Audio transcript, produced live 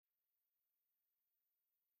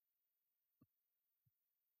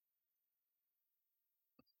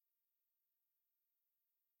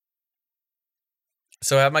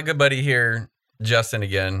So I have my good buddy here, Justin,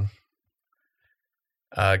 again,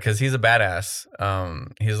 because he's a badass.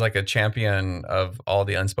 He's like a champion of all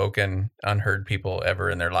the unspoken, unheard people ever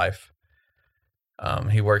in their life.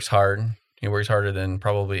 He works hard. He works harder than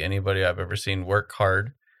probably anybody I've ever seen work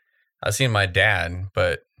hard. I've seen my dad,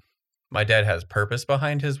 but my dad has purpose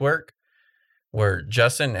behind his work, where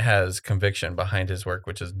Justin has conviction behind his work,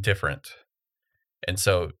 which is different. And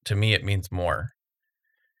so to me, it means more.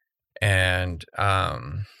 And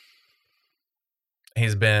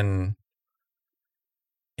he's been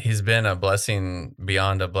a blessing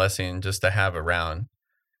beyond a blessing just to have around.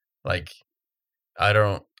 Like I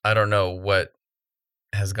don't know what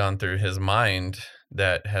has gone through his mind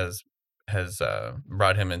that has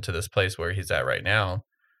brought him into this place where he's at right now.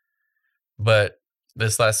 But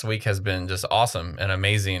this last week has been just awesome and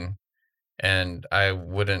amazing, and I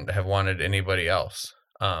wouldn't have wanted anybody else.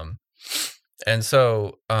 And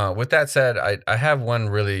so, with that said, I have one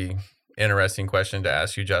really interesting question to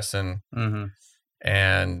ask you, Justin. Mm-hmm.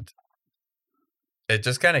 And it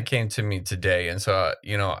just kind of came to me today. And so,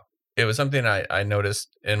 it was something I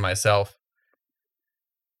noticed in myself,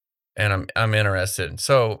 and I'm interested.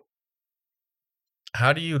 So,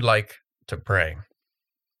 how do you like to pray?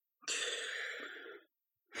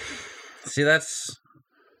 See, that's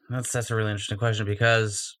a really interesting question,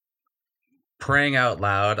 because praying out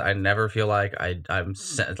loud, I never feel like I'm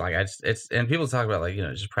like it's and people talk about, like,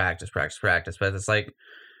 just practice, but it's like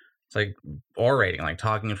orating, like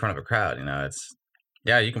talking in front of a crowd. It's,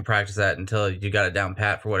 yeah, you can practice that until you got it down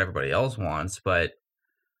pat for what everybody else wants, but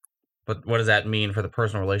what does that mean for the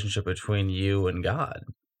personal relationship between you and God?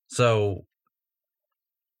 So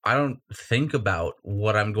I don't think about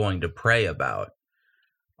what I'm going to pray about.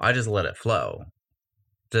 I just let it flow.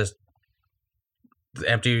 Just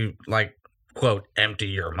empty, like, quote, empty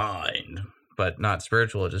your mind, but not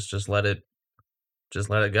spiritual. Just let it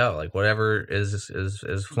go. Like, whatever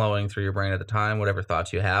is flowing through your brain at the time, whatever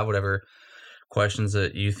thoughts you have, whatever questions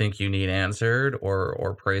that you think you need answered,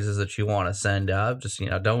 or praises that you want to send up. Just,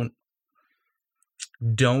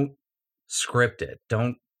 don't script it.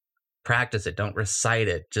 Don't practice it. Don't recite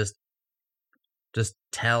it. Just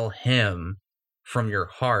tell him from your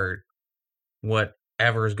heart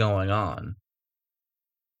whatever's going on.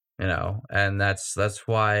 And that's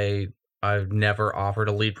why I've never offered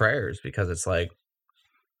to lead prayers, because it's like,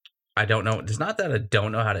 I don't know. It's not that I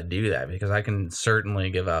don't know how to do that, because I can certainly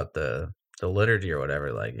give out the liturgy or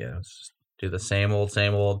whatever. Like, just do the same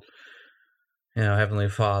old, Heavenly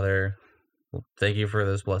Father, thank you for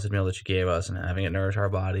this blessed meal that you gave us and having it nourish our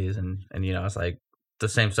bodies. And it's like the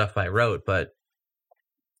same stuff I wrote, but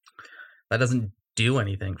that doesn't do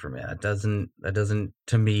anything for me. That doesn't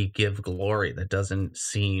to me give glory. That doesn't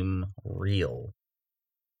seem real.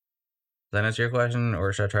 Does that answer your question,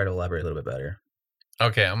 or should I try to elaborate a little bit better?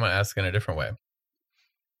 Okay, I'm going to ask in a different way.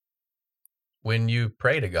 When you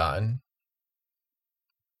pray to God,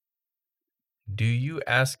 do you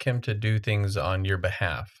ask him to do things on your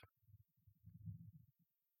behalf?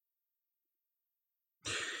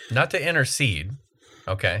 Not to intercede,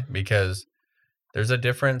 okay? Because there's a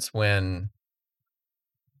difference when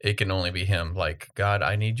it can only be him. Like, God,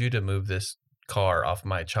 I need you to move this car off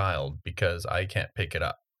my child because I can't pick it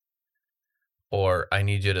up. Or I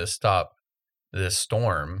need you to stop this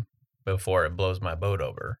storm before it blows my boat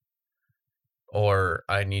over. Or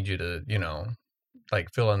I need you to,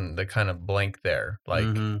 like, fill in the kind of blank there.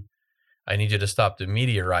 Like, I need you to stop the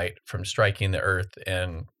meteorite from striking the earth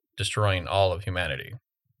and destroying all of humanity.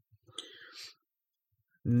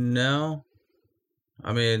 No.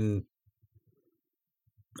 I mean,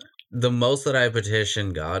 the most that I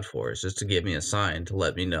petition God for is just to give me a sign to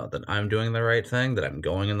let me know that I'm doing the right thing, that I'm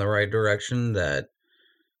going in the right direction, that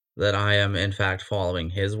I am in fact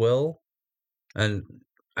following his will. And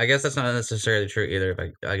I guess that's not necessarily true either, if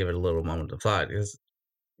I give it a little moment of thought, because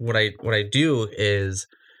what I do is,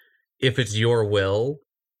 if it's your will,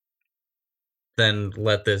 then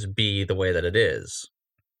let this be the way that it is.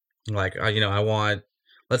 Like,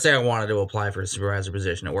 let's say I wanted to apply for a supervisor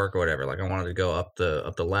position at work or whatever. Like, I wanted to go up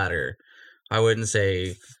the ladder. I wouldn't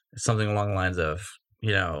say something along the lines of,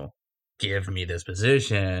 give me this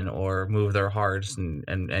position, or move their hearts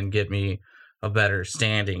and get me a better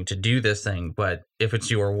standing to do this thing. But if it's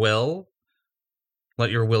your will,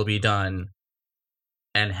 let your will be done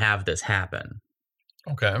and have this happen.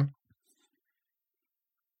 Okay.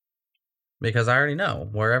 Because I already know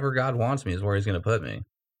wherever God wants me is where he's going to put me.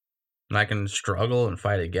 And I can struggle and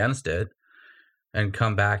fight against it and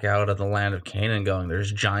come back out of the land of Canaan going,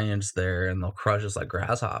 there's giants there and they'll crush us like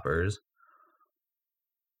grasshoppers.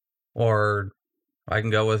 Or I can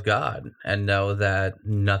go with God and know that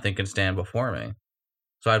nothing can stand before me.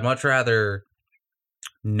 So I'd much rather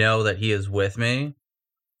know that he is with me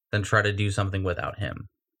than try to do something without him.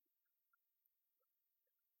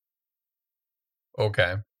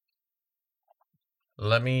 Okay.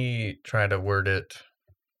 Let me try to word it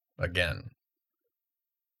again.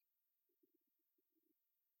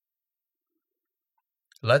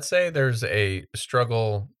 Let's say there's a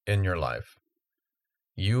struggle in your life.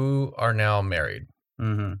 You are now married.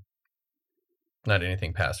 Mm-hmm. Not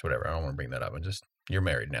anything past, whatever. I don't want to bring that up. You're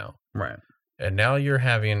married now. Right. And now you're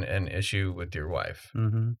having an issue with your wife.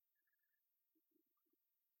 Mm-hmm.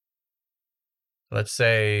 Let's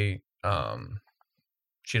say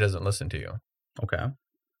she doesn't listen to you. Okay.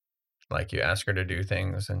 Like you ask her to do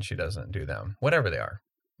things and she doesn't do them, whatever they are.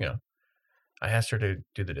 You know, I asked her to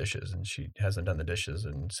do the dishes and she hasn't done the dishes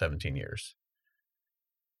in 17 years.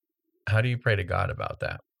 How do you pray to God about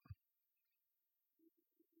that?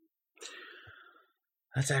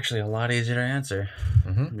 That's actually a lot easier to answer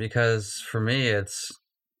Mm-hmm. because for me, it's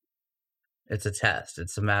a test.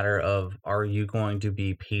 It's a matter of, are you going to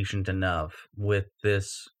be patient enough with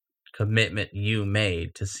this commitment you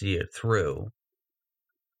made to see it through?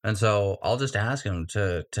 And so I'll just ask him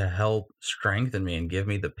to help strengthen me and give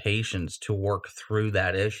me the patience to work through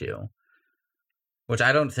that issue, which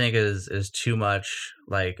I don't think is too much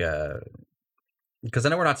like because I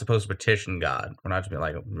know we're not supposed to petition God. We're not to be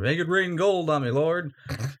like, make it rain gold on me, Lord.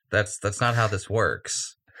 That's not how this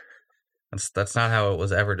works. That's not how it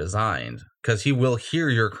was ever designed. Because he will hear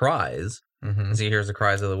your cries, Mm-hmm. as he hears the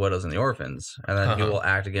cries of the widows and the orphans, and then he will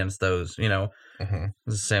act against those. You know, Mm-hmm.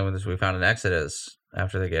 it's the same with this we found in Exodus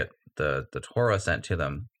after they get the Torah sent to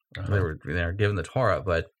them. Uh-huh. They were given the Torah,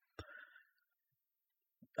 but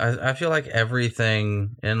I feel like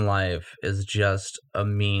everything in life is just a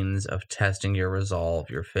means of testing your resolve,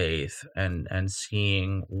 your faith, and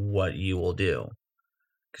seeing what you will do.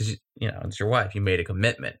 Because you know it's your wife. You made a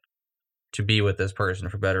commitment to be with this person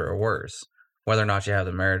for better or worse. Whether or not you have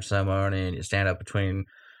the marriage ceremony and you stand up between,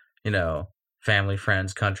 you know, family,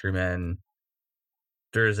 friends, countrymen,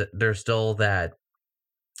 there's still that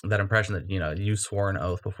impression that, you know, you swore an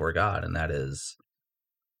oath before God, and that is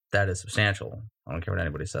substantial. I don't care what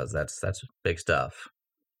anybody says. That's big stuff.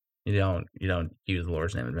 You don't use the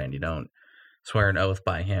Lord's name in vain. You don't swear an oath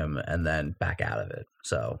by him and then back out of it.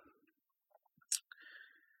 So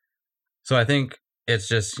I think it's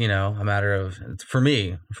just, you know, a matter of, for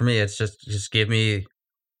me it's just give me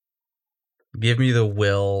the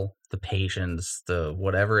will, the patience, the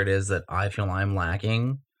whatever it is that I feel I'm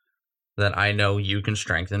lacking, that I know you can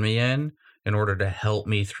strengthen me in order to help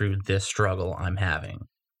me through this struggle I'm having.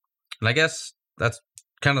 And I guess that's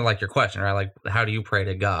kind of like your question, right? Like, how do you pray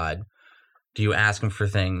to God? Do you ask him for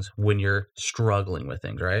things when you're struggling with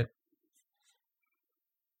things, right?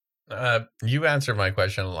 You answered my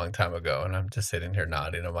question a long time ago, and I'm just sitting here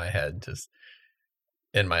nodding in my head, just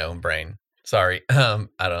in my own brain. Sorry. I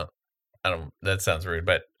don't, that sounds rude,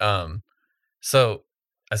 but, so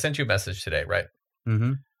I sent you a message today, right?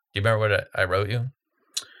 Mm-hmm. Do you remember what I wrote you?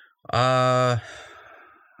 I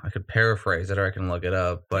could paraphrase it or I can look it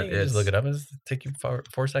up, but yeah, just look it up. It'll take you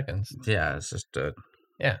 4 seconds. Yeah, it's just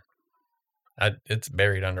it's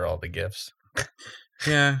buried under all the gifts.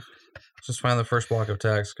 Yeah. Just find the first block of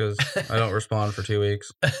text because I don't respond for 2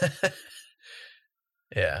 weeks.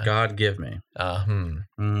 Yeah. God give me.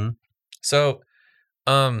 Mm-hmm. So,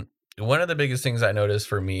 one of the biggest things I noticed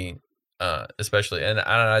for me, especially, and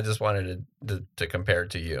I just wanted to compare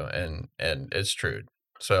it to you, and it's true.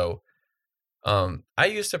 So, I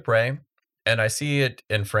used to pray, and I see it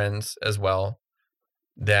in friends as well,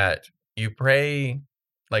 that you pray,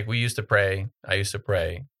 like we used to pray. I used to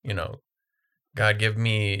pray, you know, God, give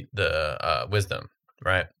me the wisdom,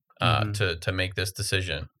 right? To make this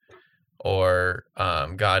decision, or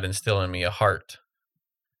God, instill in me a heart,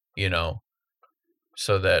 you know,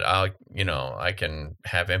 so that I can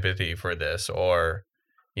have empathy for this, or,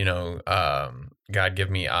 you know, God, give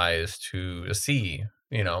me eyes to see,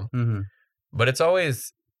 you know. Mm-hmm. But it's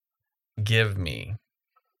always give me,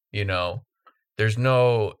 you know. There's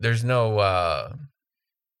no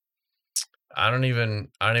I don't even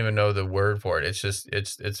know the word for it. It's just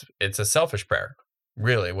it's a selfish prayer.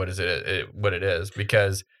 Really, what it is,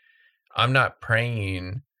 because I'm not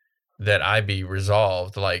praying that I be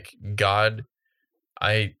resolved. Like, God,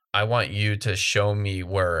 I want you to show me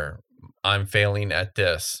where I'm failing at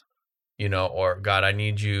this, you know, or God, I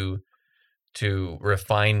need you to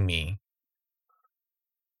refine me.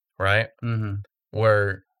 Right? Mm-hmm.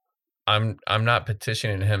 Where I'm not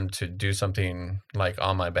petitioning him to do something like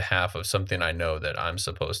on my behalf of something I know that I'm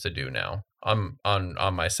supposed to do now. I'm on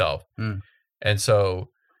myself. And so,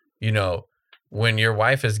 you know, when your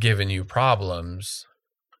wife has given you problems,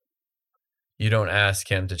 You don't ask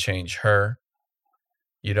him to change her.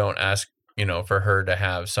 You don't ask, for her to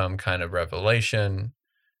have some kind of revelation.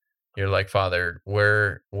 You're like, Father,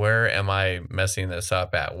 where am I messing this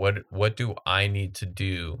up at? What do I need to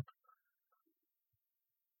do?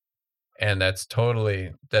 And that's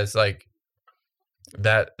like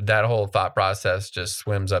that whole thought process just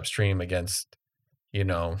swims upstream against,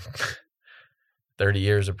 30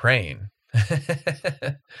 years of praying.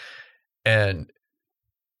 And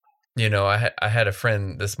I had a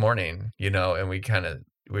friend this morning, and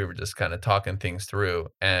we were just kind of talking things through,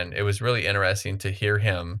 and it was really interesting to hear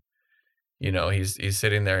him. He's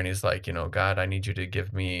sitting there and he's like, God, I need you to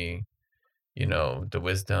give me, the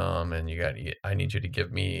wisdom, and I need you to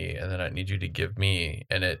give me, and then I need you to give me.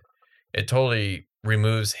 And it totally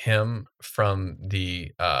removes him from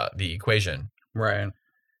the equation. Right.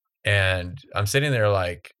 And I'm sitting there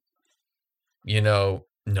like, no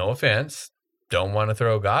offense, don't want to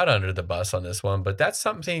throw God under the bus on this one, but that's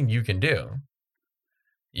something you can do.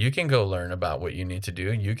 You can go learn about what you need to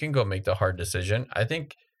do. You can go make the hard decision. I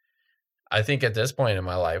think at this point in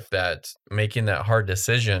my life that making that hard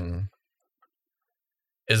decision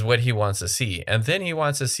is what he wants to see. And then he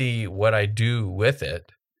wants to see what I do with it,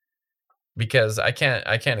 because I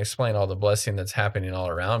can't explain all the blessing that's happening all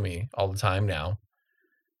around me all the time now,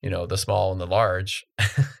 the small and the large,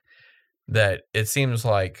 that it seems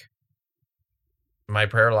like my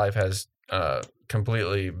prayer life has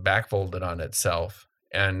completely backfolded on itself.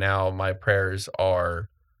 And now my prayers are,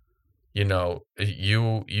 you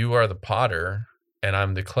are the potter and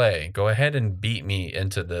I'm the clay. Go ahead and beat me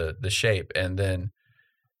into the shape. And then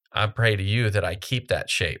I pray to you that I keep that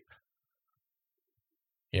shape,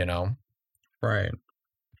 Right.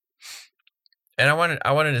 And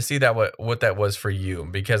I wanted to see that what that was for you,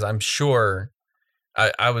 because I'm sure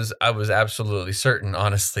I was absolutely certain,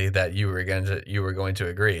 honestly, that you were going to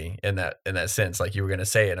agree in that sense. Like, you were going to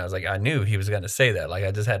say it. And I was like, I knew he was going to say that. Like,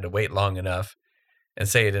 I just had to wait long enough and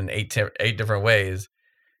say it in eight different ways.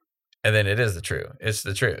 And then it is the truth. It's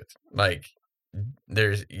the truth. Like,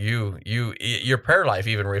 there's your prayer life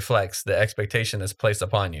even reflects the expectation that's placed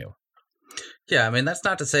upon you. Yeah, I mean, that's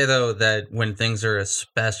not to say, though, that when things are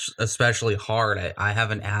especially hard, I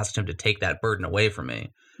haven't asked him to take that burden away from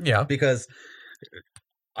me. Yeah. Because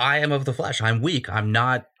I am of the flesh. I'm weak. I'm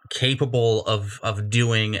not capable of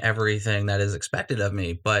doing everything that is expected of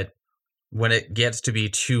me. But when it gets to be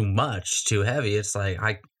too much, too heavy, it's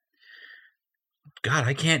like, God,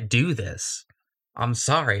 I can't do this. I'm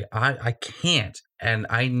sorry. I can't. And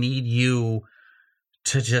I need you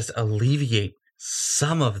to just alleviate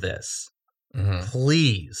some of this. Mm-hmm.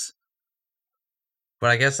 Please. But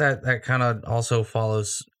I guess that kind of also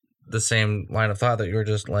follows the same line of thought that you were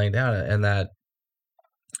just laying down, and that,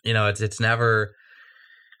 it's never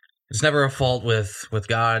a fault with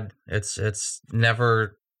God. It's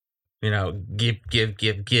never,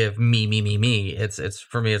 give me. It's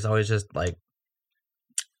for me, it's always just like,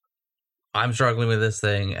 I'm struggling with this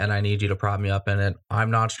thing and I need you to prop me up in it.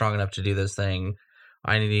 I'm not strong enough to do this thing.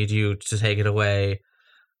 I need you to take it away.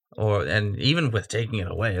 And even with taking it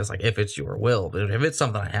away, it's like, if it's your will. But if it's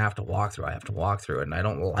something I have to walk through, I have to walk through it, and I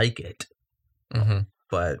don't like it. Mm-hmm.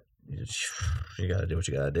 But you got to do what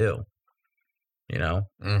you got to do,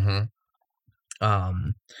 Mm-hmm.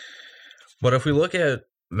 But if we look at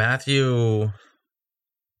Matthew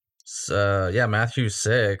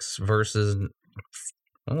 6 verses,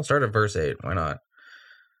 we'll start at verse 8. Why not?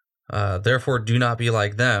 Therefore, do not be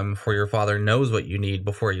like them, for your Father knows what you need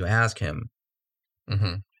before you ask him.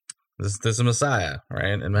 Mm-hmm. This is Messiah,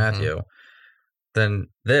 right? In Matthew. Mm-hmm. Then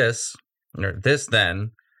this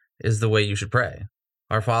then is the way you should pray.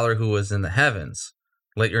 Our Father who is in the heavens,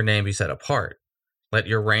 let your name be set apart. Let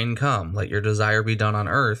your reign come. Let your desire be done on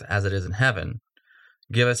earth as it is in heaven.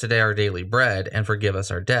 Give us today our daily bread, and forgive us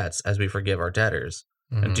our debts as we forgive our debtors.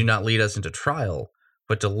 Mm-hmm. And do not lead us into trial,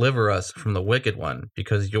 but deliver us from the wicked one,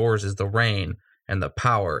 because yours is the reign and the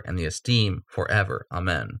power and the esteem forever.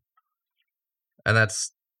 Amen. And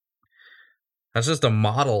that's just a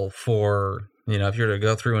model for, if you were to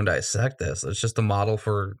go through and dissect this, it's just a model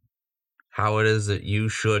for how it is that you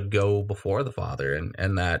should go before the Father,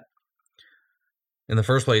 and that in the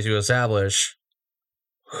first place you establish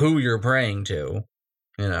who you're praying to.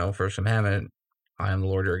 First commandment, I am the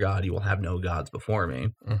Lord your God, you will have no gods before me.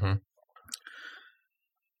 Mm-hmm.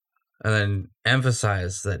 And then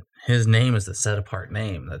emphasize that his name is the set apart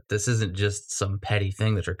name, that this isn't just some petty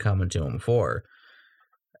thing that you're coming to him for.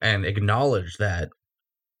 And acknowledge that,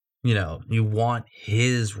 you want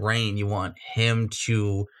his reign. You want him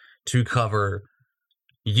to cover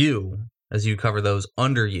you as you cover those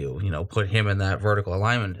under you. Put him in that vertical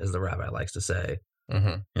alignment, as the rabbi likes to say.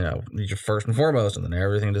 Mm-hmm. You know, you're first and foremost, and then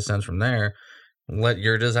everything descends from there. Let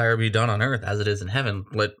your desire be done on earth as it is in heaven.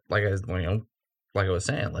 Let, like I was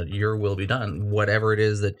saying, let your will be done. Whatever it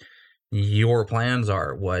is that your plans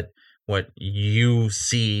are, what you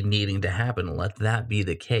see needing to happen, let that be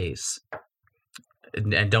the case.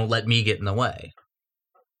 And don't let me get in the way.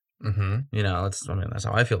 Mm-hmm. You know, that's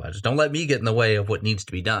how I feel about it. Just don't let me get in the way of what needs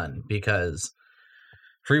to be done, because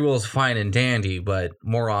free will is fine and dandy, but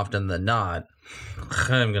more often than not,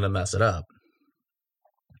 I'm going to mess it up.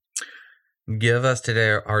 Give us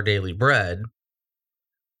today our daily bread,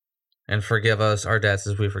 and forgive us our debts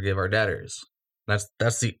as we forgive our debtors.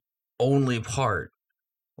 That's the only part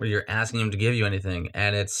where you're asking him to give you anything,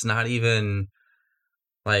 and it's not even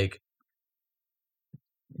like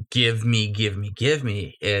give me.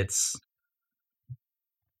 It's,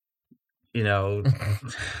 you know,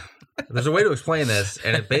 there's a way to explain this,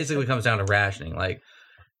 and it basically comes down to rationing. Like,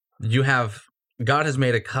 God has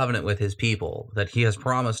made a covenant with his people that he has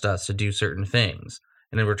promised us to do certain things,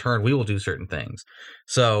 and in return, we will do certain things.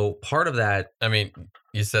 So part of that... I mean,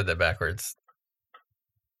 you said that backwards.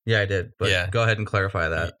 Yeah, I did. But go ahead and clarify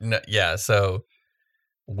that. No, yeah, so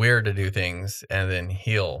we're to do things, and then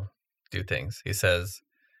he'll do things. He says,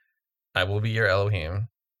 I will be your Elohim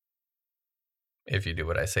if you do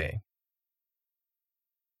what I say.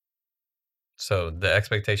 So the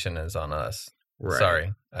expectation is on us. Right.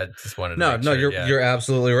 Sorry, I just wanted to make sure. You're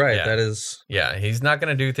absolutely right. Yeah. That is... Yeah, he's not going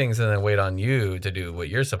to do things and then wait on you to do what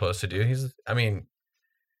you're supposed to do.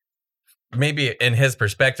 Maybe in his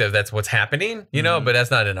perspective, that's what's happening, you know, but that's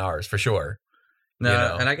not in ours for sure. No, you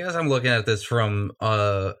know? And I guess I'm looking at this from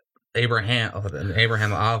Abraham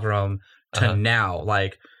Avram to now.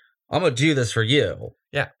 Like, I'm going to do this for you.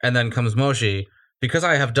 Yeah. And then comes Moshe, because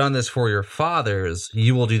I have done this for your fathers,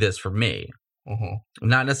 you will do this for me. Mm-hmm.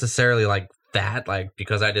 Not necessarily like that, like,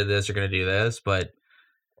 because I did this, you're going to do this, but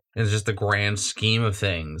it's just the grand scheme of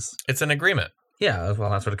things. It's an agreement. Yeah, well,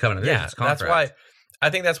 that's what a covenant is. It's that's why, I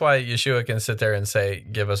think that's why Yeshua can sit there and say,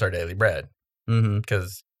 give us our daily bread.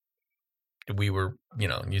 Because we were, you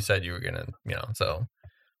know, you said you were going to, you know, so,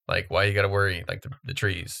 like, why you got to worry, like, the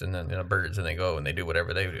trees and then, you know, birds, and they go and they do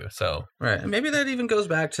whatever they do, so. Right, and maybe that even goes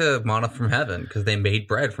back to manna from heaven, because they made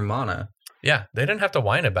bread from manna. Yeah, they didn't have to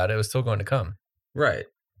whine about it. It was still going to come. Right.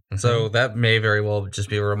 So that may very well just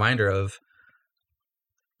be a reminder of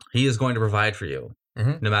he is going to provide for you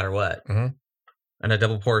no matter what. And a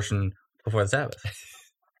double portion before the Sabbath.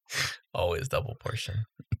 Always double portion.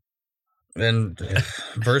 And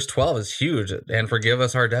verse 12 is huge. And forgive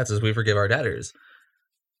us our debts as we forgive our debtors.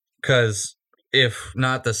 Because if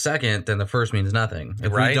not the second, then the first means nothing.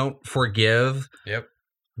 If we don't forgive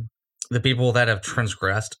the people that have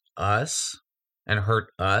transgressed us and hurt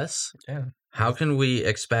us, how can we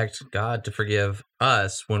expect God to forgive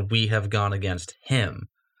us when we have gone against him?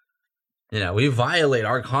 You know, we violate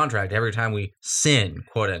our contract every time we sin,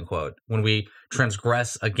 quote unquote. When we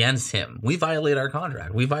transgress against him, we violate our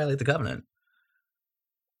contract. We violate the covenant.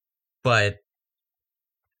 But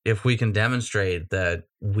if we can demonstrate that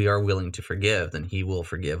we are willing to forgive, then he will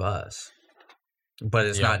forgive us. But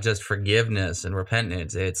it's not just forgiveness and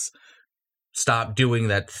repentance. It's stop doing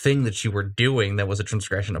that thing that you were doing that was a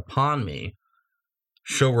transgression upon me.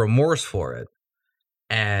 Show remorse for it.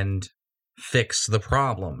 And fix the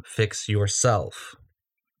problem. Fix yourself.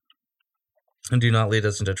 And do not lead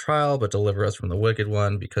us into trial, but deliver us from the wicked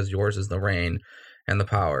one, because yours is the reign and the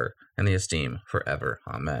power and the esteem forever.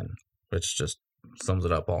 Amen. Which just sums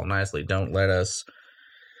it up all nicely. Don't let us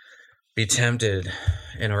be tempted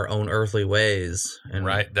in our own earthly ways. And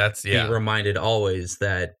be reminded always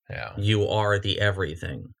that you are the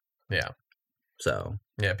everything. Yeah. So.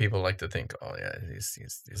 Yeah, people like to think, oh, yeah,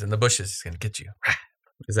 he's in the bushes. He's going to get you.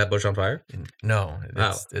 Is that bush on fire? No,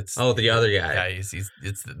 it's the other guy. Yeah, it's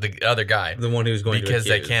the other guy, the one who's going because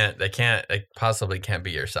to accuse. they possibly can't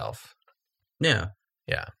be yourself. Yeah,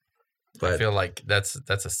 but I feel like that's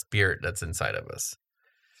a spirit that's inside of us.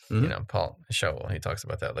 You know, Paul Shovel, he talks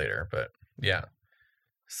about that later, but yeah.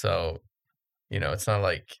 So, you know, it's not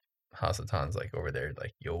like Hasatan's like over there,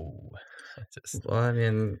 like yo. Well, I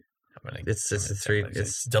mean,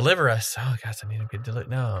 it's deliver us. Oh gosh, I need to get delivered.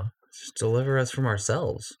 No. Just deliver us from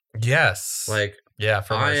ourselves. Yes. Like,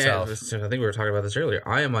 from ourselves. I think we were talking about this earlier.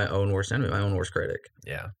 I am my own worst enemy, my own worst critic.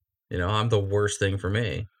 Yeah. You know, I'm the worst thing for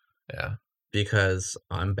me. Yeah. Because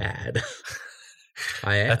I'm bad.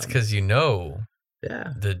 I am. That's because you know.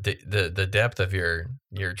 Yeah. The depth of your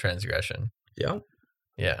transgression. Yeah.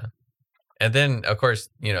 Yeah. And then, of course,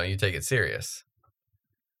 you know, you take it serious.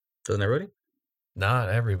 Doesn't everybody? Not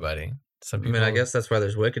everybody. Some people. I mean, I guess that's why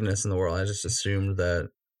there's wickedness in the world. I just assumed that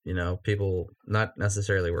people not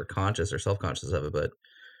necessarily were conscious or self-conscious of it, but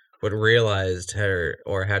would realized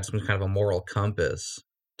or had some kind of a moral compass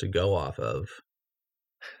to go off of.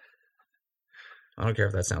 I don't care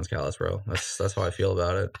if that sounds callous, bro. That's how I feel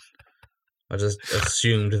about it. I just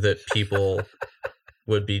assumed that people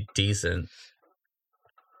would be decent.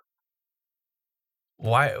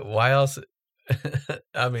 Why else?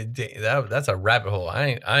 I mean, that's a rabbit hole.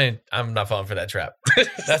 I'm not falling for that trap.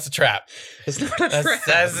 That's a trap. It's not a trap.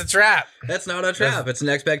 That's a trap. That's not a trap. It's an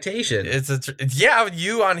expectation. Yeah,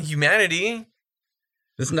 you on humanity.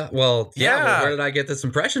 It's not. Well, yeah. Where did I get this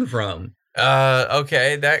impression from?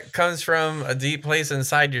 Okay, that comes from a deep place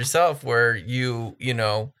inside yourself where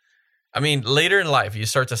I mean, later in life, you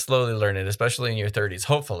start to slowly learn it, especially in your 30s.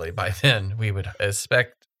 Hopefully, by then, we would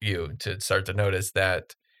expect you to start to notice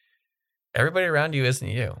that everybody around you isn't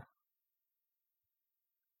you.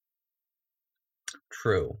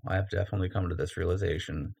 True. I've definitely come to this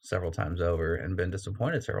realization several times over and been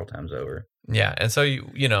disappointed several times over. Yeah, and so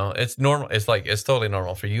it's normal. It's totally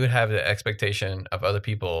normal for you to have the expectation of other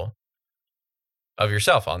people, of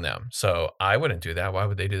yourself on them. So I wouldn't do that. Why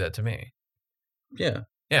would they do that to me? Yeah.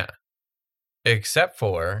 Yeah. Except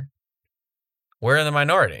for we're in the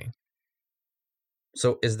minority.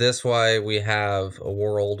 So is this why we have a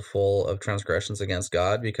world full of transgressions against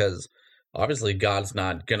God? Because obviously God's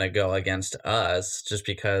not going to go against us just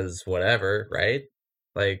because whatever, right?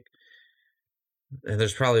 Like,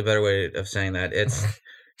 there's probably a better way of saying that. It's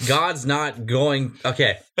God's not going...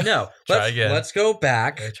 Okay, no. Let's go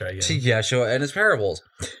back to Yeshua and his parables.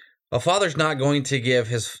 A father's not going to give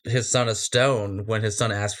his son a stone when his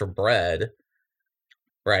son asks for bread,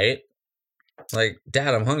 right? Like,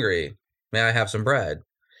 Dad, I'm hungry. May I have some bread?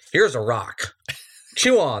 Here's a rock.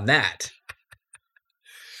 Chew on that.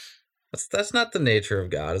 That's not the nature of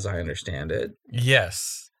God, as I understand it.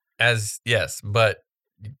 Yes, but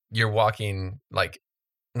you're walking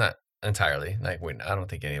not entirely. I don't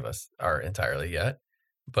think any of us are entirely yet,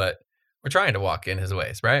 but we're trying to walk in His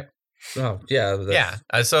ways, right? Oh yeah, yeah.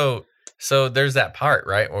 So there's that part,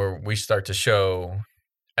 right, where we start to show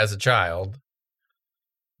as a child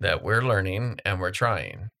that we're learning and we're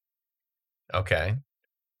trying. Okay,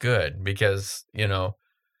 good, because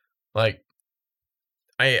I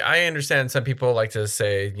understand some people like to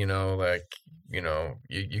say, you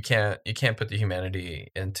can't put the humanity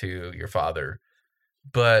into your father,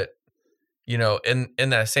 but in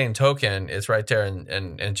that same token, it's right there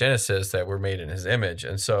in Genesis that we're made in His image,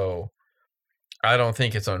 and so I don't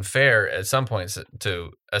think it's unfair at some points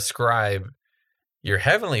to ascribe your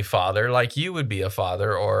heavenly Father like you would be a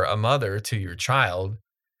father or a mother to your child.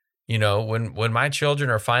 When my children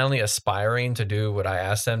are finally aspiring to do what I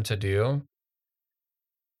ask them to do,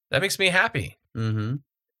 that makes me happy. Mm-hmm.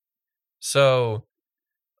 So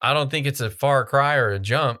I don't think it's a far cry or a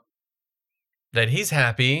jump that He's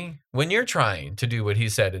happy when you're trying to do what He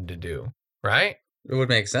said and to do, right? It would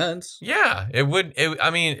make sense. Yeah, it would. I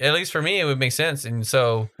mean, at least for me, it would make sense. And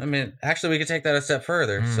so... I mean, actually, we could take that a step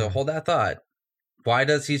further. So hold that thought. Why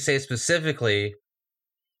does He say specifically,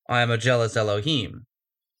 I am a jealous Elohim?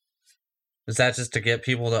 Is that just to get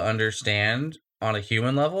people to understand on a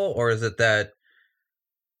human level? Or is it that,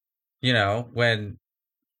 when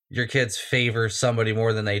your kids favor somebody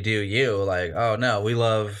more than they do you, like, oh no, we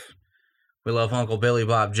love Uncle Billy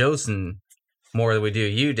Bob Josen more than we do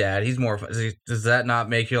you, Dad. He's more... Does that not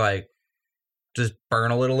make you, just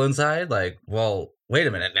burn a little inside? Like, well, wait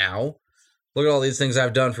a minute now. Look at all these things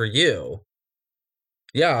I've done for you.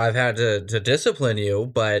 Yeah, I've had to discipline you,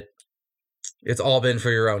 but it's all been for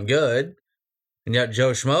your own good. And yet Joe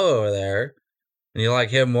Schmo over there, and you like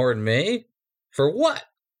him more than me? For what?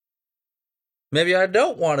 Maybe I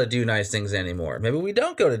don't want to do nice things anymore. Maybe we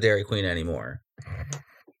don't go to Dairy Queen anymore.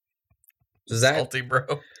 Is that... Salty,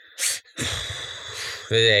 bro.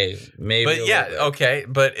 Hey, maybe. But yeah, okay.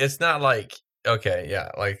 But it's not like... Okay, yeah.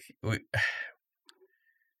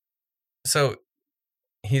 So...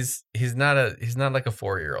 He's not like a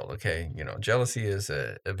 4-year-old, okay? Jealousy is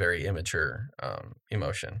a very immature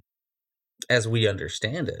emotion, as we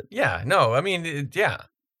understand it. Yeah, no, I mean, yeah,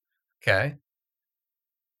 okay.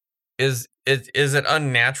 Is it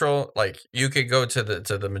unnatural? Like, you could go to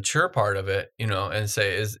the mature part of it, and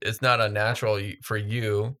say it's not unnatural for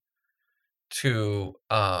you to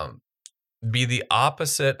be the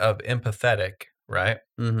opposite of empathetic, right?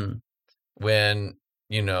 Mm-hmm. When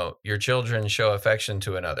your children show affection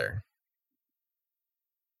to another,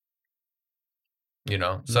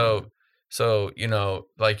 so,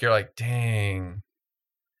 like, you're like, dang,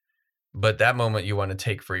 but that moment you want to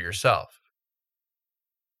take for yourself.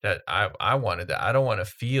 That I wanted that. I don't want to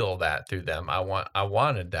feel that through them. I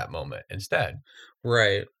wanted that moment instead.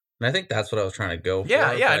 Right. And I think that's what I was trying to go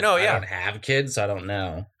Yeah, for. yeah, But no, I yeah. don't have kids, so I don't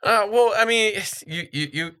know. Well, I mean,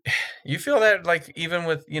 you feel that like even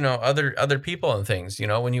with other people and things,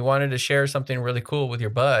 when you wanted to share something really cool with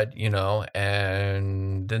your bud,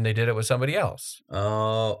 and then they did it with somebody else.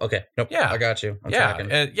 Oh, okay. Nope. Yeah, I got you. I'm yeah,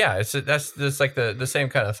 tracking. and yeah. That's like the same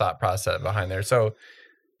kind of thought process behind there. So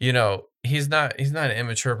he's not an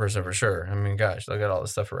immature person for sure. I mean, gosh, look at all the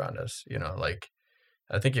stuff around us. Like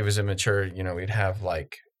I think if he was immature, we'd have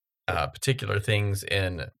like particular things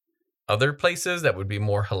in other places that would be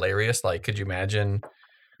more hilarious. Like, could you imagine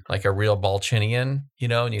like a real Balchinian,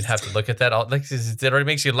 and you'd have to look at that all like it already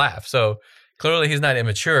makes you laugh. So clearly he's not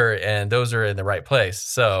immature and those are in the right place.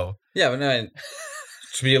 So Yeah, but no,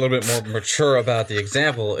 to be a little bit more mature about the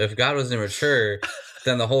example, if God was immature,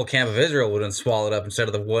 then the whole camp of Israel would have been swallowed up instead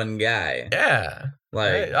of the one guy. yeah.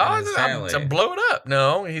 Like, Right. and his family. I'm blow it up.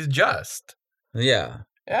 No, he's just. Yeah.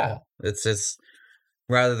 Yeah. It's just,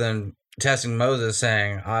 rather than testing Moses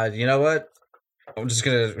saying, you know what? I'm just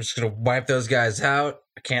gonna wipe those guys out.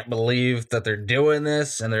 I can't believe that they're doing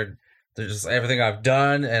this, and they're just everything I've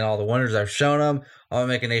done and all the wonders I've shown them. I'm gonna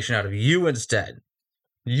make a nation out of you instead.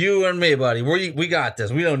 You and me, buddy. We got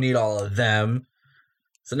this. We don't need all of them.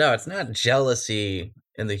 So no, it's not jealousy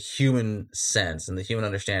in the human sense, in the human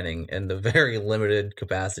understanding, in the very limited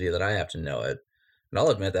capacity that I have to know it. And I'll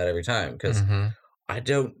admit that every time, because I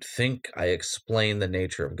don't think I explain the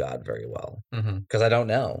nature of God very well, because I don't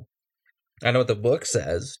know. I know what the book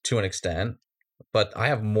says to an extent, but I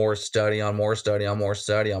have more study on more study on more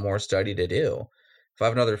study on more study to do. If I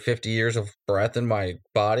have another 50 years of breath in my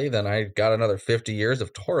body, then I got another 50 years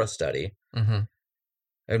of Torah study.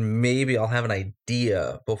 And maybe I'll have an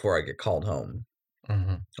idea before I get called home.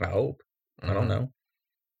 I hope. I don't know.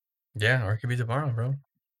 Yeah, or it could be tomorrow, bro.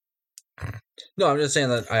 No, I'm just saying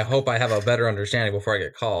that I hope I have a better understanding before I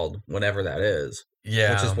get called, whenever that is.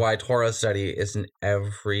 Yeah. Which is why Torah study is an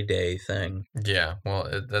everyday thing. Yeah. Well,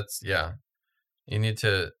 yeah. You need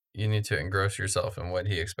to engross yourself in what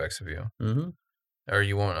he expects of you, or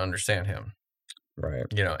you won't understand him. Right.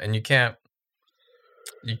 And you can't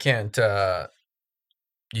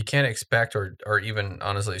expect or even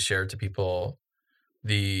honestly share to people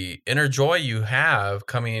the inner joy you have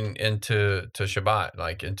coming into Shabbat,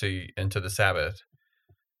 like into the Sabbath.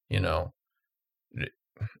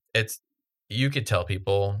 It's, you could tell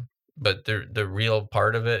people, but the real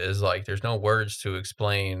part of it is like there's no words to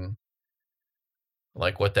explain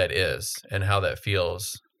like what that is and how that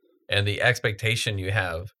feels and the expectation you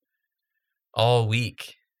have all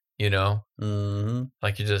week,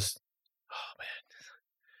 like you just, oh man,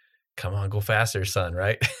 come on, go faster, son,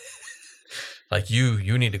 right? Like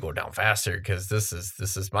you need to go down faster because this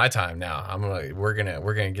is my time now. We're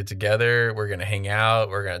gonna get together, we're gonna hang out,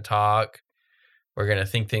 we're gonna talk, we're gonna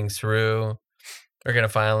think things through. We're going to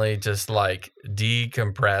finally just like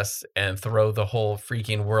decompress and throw the whole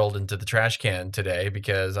freaking world into the trash can today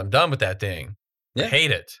because I'm done with that thing. Yeah. I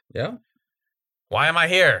hate it. Yeah. Why am I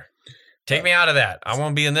here? Take me out of that. I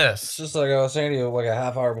won't be in this. It's just like I was saying to you like a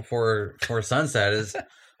half hour before sunset is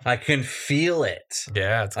I can feel it.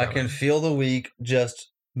 Yeah. I can feel the week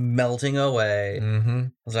just melting away.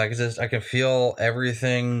 It's like I can feel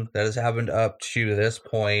everything that has happened up to this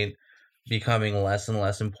point becoming less and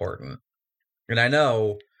less important. And I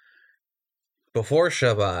know before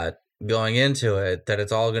Shabbat, going into it, that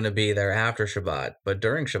it's all going to be there after Shabbat. But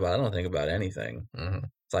during Shabbat, I don't think about anything.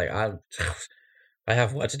 It's like, I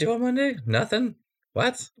have what to do on Monday? Nothing?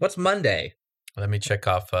 What? What's Monday? Let me check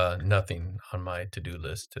off nothing on my to-do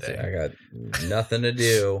list today. See, I got nothing to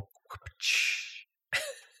do.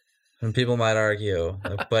 And people might argue,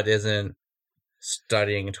 but isn't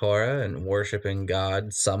studying Torah and worshiping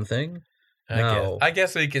God something? No. I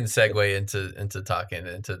guess we can segue into talking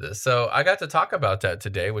into this. So I got to talk about that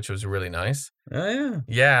today, which was really nice. Oh yeah.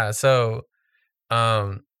 Yeah. So,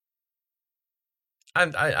 I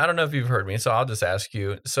don't know if you've heard me, so I'll just ask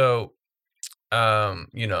you. So,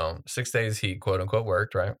 6 days he quote unquote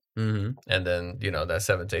worked, right? And then that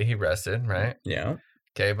seventh day he rested, right? Yeah.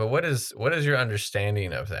 Okay, but what is your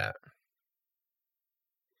understanding of that?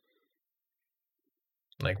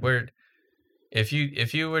 Like if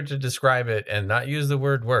you were to describe it and not use the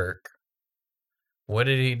word work, what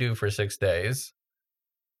did he do for 6 days?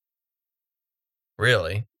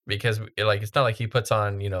 Really? Because like it's not like he puts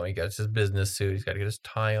on, he got his business suit, he's got to get his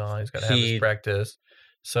tie on, he's got to have his practice.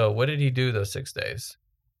 So what did he do those 6 days?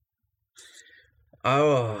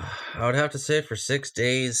 Oh, I would have to say for 6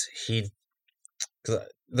 days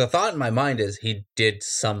the thought in my mind is he did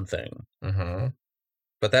something.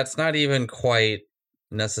 But that's not even quite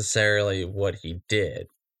necessarily what he did.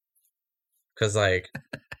 Because, like,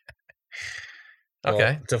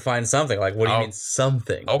 Okay. to find something, like, what do you mean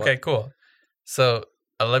something? Okay, cool. So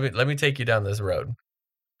let me take you down this road.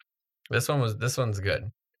 This one's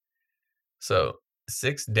good. So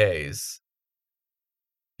 6 days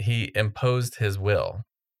he imposed his will.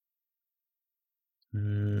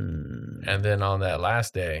 And then on that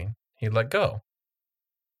last day, he let go.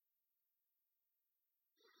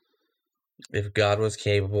 If God was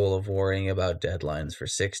capable of worrying about deadlines for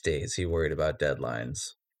 6 days, he worried about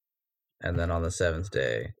deadlines. And then on the 7th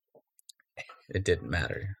day, it didn't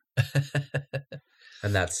matter.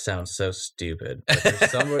 And that sounds so stupid.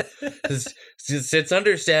 But it's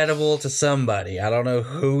understandable to somebody. I don't know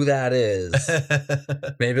who that is.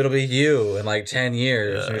 Maybe it'll be you in like 10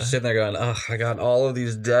 years. And you're sitting there going, oh, I got all of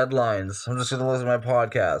these deadlines. I'm just going to listen to my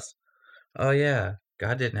podcast. Oh, yeah.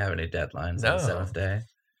 God didn't have any deadlines on the 7th day.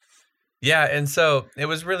 Yeah. And so it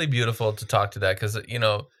was really beautiful to talk to that because, you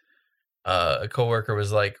know, a coworker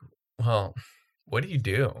was like, well, what do you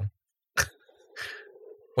do?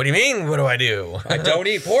 What do you mean? What do I do? I don't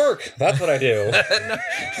eat pork. That's what I do.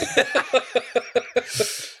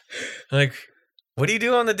 Like, what do you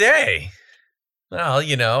do on the day? Well,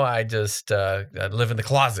 you know, I just I live in the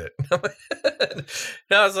closet. And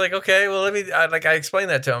I was like, okay, well, I explained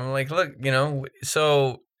that to him. I'm like, look, you know,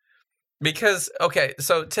 so because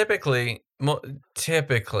so typically,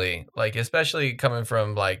 like especially coming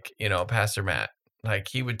from like, you know, Pastor Matt. Like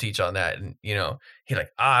he would teach on that, and you know, he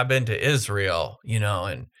like, I've been to Israel, you know,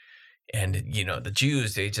 and you know, the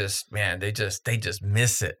Jews, they just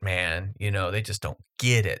miss it, man. You know, they just don't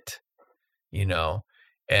get it, you know,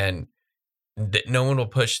 and no one will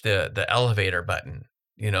push the elevator button.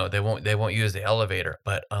 You know, they won't use the elevator,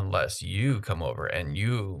 but unless you come over and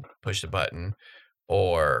you push the button,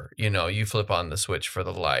 or you know, you flip on the switch for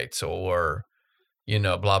the lights, or you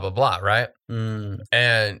know, blah, blah, blah, right?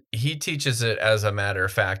 And he teaches it as a matter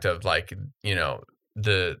of fact of like, you know,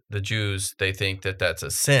 the Jews, they think that that's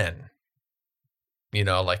a sin. You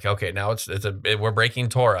know, like, okay, now we're breaking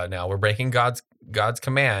Torah now. We're breaking God's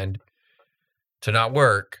command to not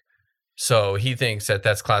work. So he thinks that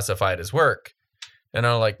that's classified as work. And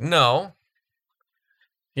I'm like, no.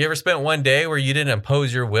 You ever spent one day where you didn't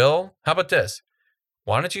impose your will? How about this?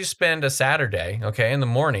 Why don't you spend a Saturday, okay, in the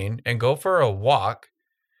morning and go for a walk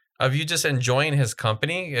of you just enjoying his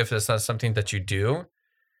company if it's not something that you do.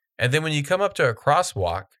 And then when you come up to a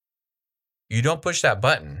crosswalk, you don't push that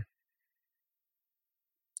button.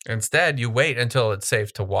 Instead, you wait until it's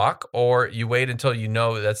safe to walk, or you wait until you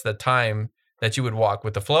know that's the time that you would walk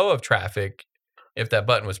with the flow of traffic if that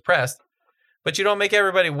button was pressed. But you don't make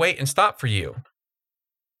everybody wait and stop for you.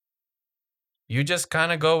 You just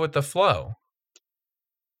kind of go with the flow.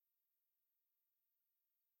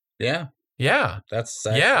 Yeah. Yeah. That's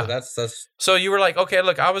So you were like, okay,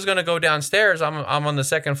 look, I was going to go downstairs. I'm on the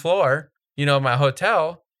second floor, you know, my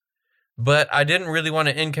hotel, but I didn't really want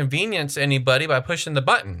to inconvenience anybody by pushing the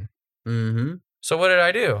button. Mm-hmm. So what did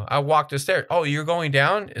I do? I walked the stairs. Oh, you're going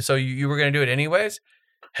down? So you were going to do it anyways?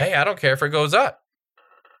 Hey, I don't care if it goes up.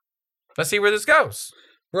 Let's see where this goes.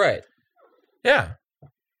 Right. Yeah.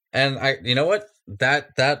 And you know what?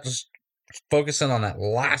 That just focusing on that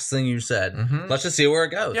last thing you said. Mm-hmm. Let's just see where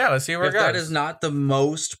it goes. Yeah, let's see where it goes. That is not the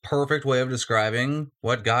most perfect way of describing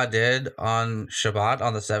what God did on Shabbat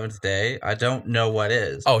on the 7th day, I don't know what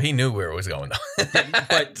is. Oh, he knew where it was going.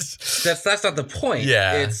 But that's not the point.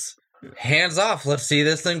 Yeah. It's hands off. Let's see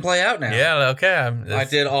this thing play out now. Yeah, okay. I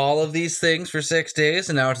did all of these things for 6 days,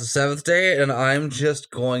 and now it's the 7th day, and I'm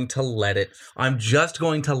just going to let it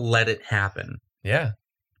happen. Yeah.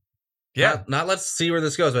 Yeah. Not let's see where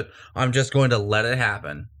this goes, but I'm just going to let it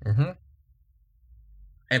happen. Mm-hmm.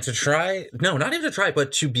 And to try, no, not even to try,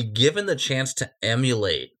 but to be given the chance to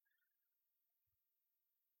emulate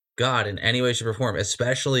God in any way, shape, or form,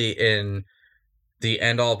 especially in the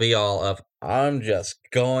end-all, be-all of, I'm just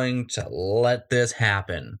going to let this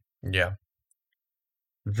happen. Yeah.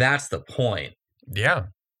 That's the point. Yeah.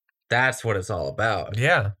 That's what it's all about.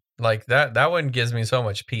 Yeah. Like that one gives me so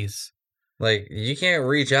much peace. Like, you can't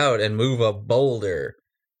reach out and move a boulder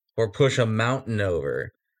or push a mountain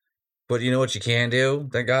over. But you know what you can do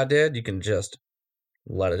that God did? You can just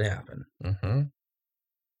let it happen. Mm-hmm.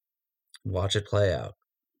 Watch it play out.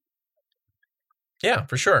 Yeah,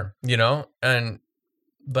 for sure. You know, and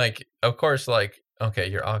like, of course, like, okay,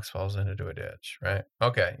 your ox falls into a ditch, right?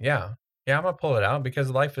 Okay, yeah. Yeah, I'm going to pull it out because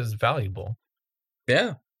life is valuable.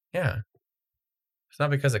 Yeah. Yeah. It's not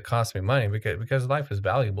because it costs me money, because life is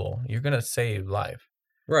valuable. You're going to save life.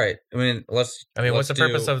 Right. I mean, what's the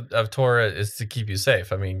purpose of Torah is to keep you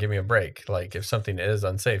safe. I mean, give me a break. Like, if something is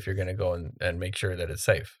unsafe, you're going to go and make sure that it's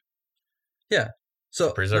safe. Yeah. So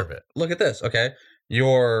to preserve it. Look at this. Okay.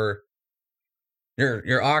 Your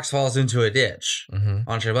ox falls into a ditch Mm-hmm.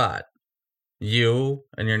 on Shabbat. You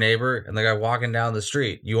and your neighbor and the guy walking down the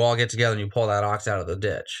street, you all get together and you pull that ox out of the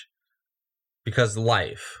ditch. Because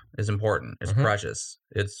life is important. It's precious.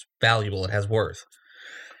 It's valuable. It has worth.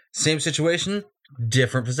 Same situation,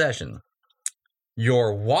 different possession.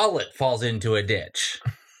 Your wallet falls into a ditch.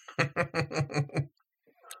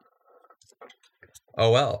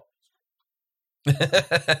 Oh well.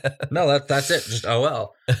 No, that's it. Just oh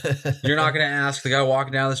well. You're not going to ask the guy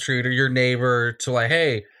walking down the street or your neighbor to like,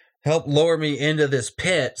 hey, help lower me into this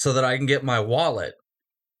pit so that I can get my wallet.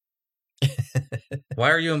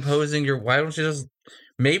 Why are you imposing why don't you just,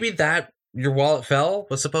 maybe that your wallet fell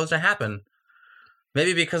was supposed to happen.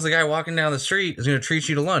 Maybe because the guy walking down the street is going to treat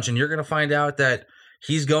you to lunch and you're going to find out that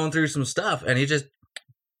he's going through some stuff and he just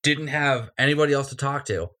didn't have anybody else to talk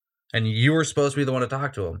to. And you were supposed to be the one to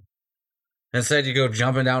talk to him. Instead, you go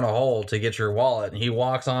jumping down a hole to get your wallet and he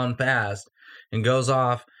walks on past and goes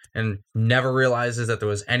off and never realizes that there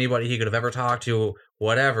was anybody he could have ever talked to,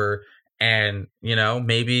 whatever. And,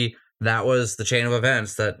 maybe that was the chain of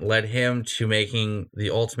events that led him to making the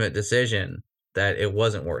ultimate decision that it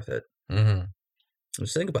wasn't worth it. Mm-hmm.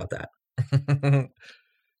 Just think about that.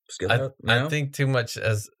 I think too much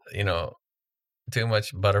too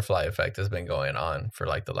much butterfly effect has been going on for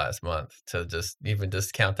like the last month to just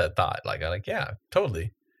count that thought. Like, I'm like, yeah,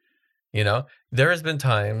 totally. There has been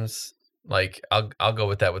times like, I'll go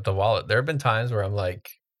with that with the wallet. There have been times where I'm like,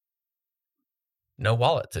 no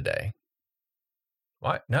wallet today.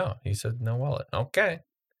 What? No, he said no wallet. Okay.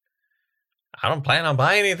 I don't plan on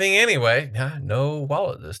buying anything anyway. No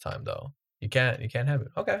wallet this time though. You can't have it.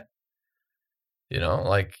 Okay.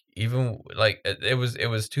 Like, even like it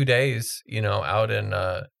was 2 days, out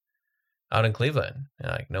in Cleveland,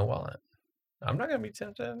 and like, no wallet. I'm not gonna be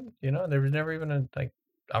tempted. There was never even a like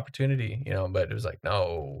opportunity, but it was like,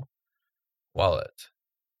 no wallet.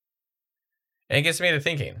 And it gets me to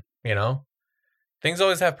thinking, things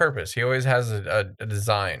always have purpose. He always has a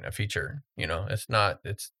design, a feature. It's not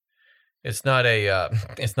a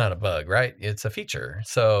it's not a bug, right? It's a feature.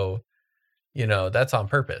 So, that's on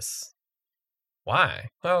purpose. Why?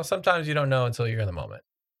 Well, sometimes you don't know until you're in the moment.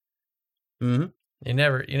 Mm-hmm. You're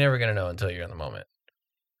never gonna know until you're in the moment.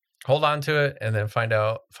 Hold on to it, and then find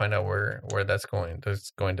out where that's going.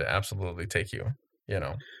 That's going to absolutely take you.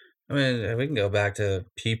 I mean, we can go back to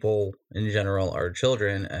people in general, our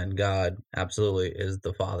children, and God absolutely is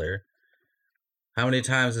the Father. How many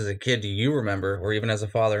times as a kid do you remember, or even as a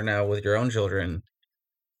father now with your own children,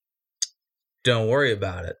 don't worry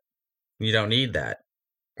about it. You don't need that.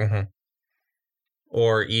 Mm-hmm.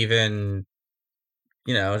 Or even,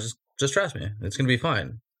 just trust me. It's going to be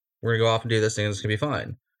fine. We're going to go off and do this thing and it's going to be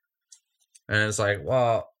fine. And it's like,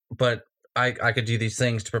 well, but I could do these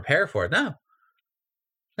things to prepare for it.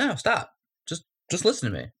 No, stop. Just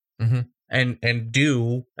listen to me. Mm-hmm. And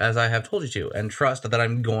do as I have told you to, and trust that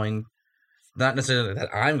I'm going, not necessarily that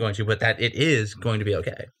I'm going to, but that it is going to be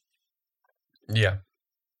okay. Yeah.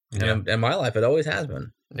 And in my life, it always has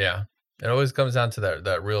been. Yeah. It always comes down to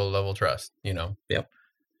that real level trust, Yep. And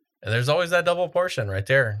there's always that double portion right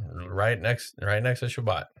there, right next to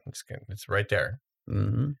Shabbat. It's right there.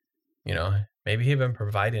 Mm-hmm. Maybe he'd been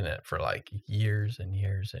providing it for like years and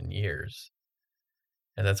years and years.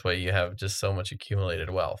 And that's why you have just so much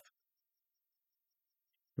accumulated wealth.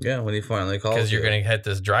 Yeah, when he finally calls you. Because you're going to hit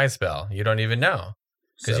this dry spell. You don't even know.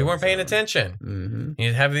 Because you weren't paying attention. Mm-hmm.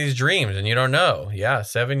 You have these dreams and you don't know. Yeah,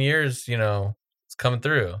 7 years, it's coming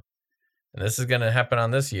through. And this is going to happen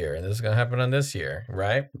on this year. And this is going to happen on this year,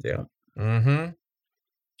 right? Yeah. Mm-hmm.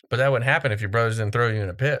 But that wouldn't happen if your brothers didn't throw you in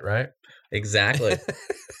a pit, right? Exactly.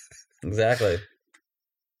 Exactly.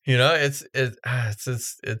 It's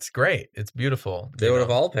great. It's beautiful. They would have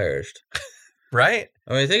all perished. Right?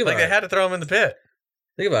 I mean, think about it. Like, they had to throw him in the pit.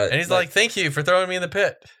 Think about it. And he's like, thank you for throwing me in the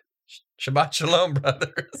pit. Shabbat shalom,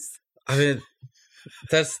 brothers. I mean,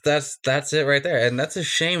 that's it right there. And that's a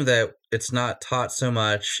shame that it's not taught so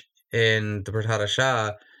much in the Brit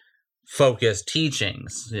Hadashah focused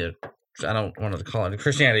teachings. I don't want to call it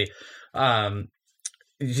Christianity.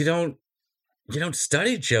 You don't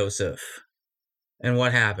study Joseph and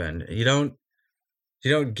what happened. You don't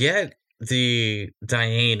get the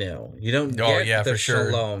Dayenu. You don't get the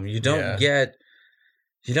Shalom. You don't get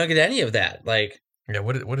any of that. Like, yeah,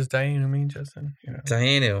 what does Dayenu mean, Justin?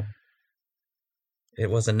 Dayenu. It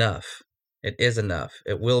was enough. It is enough.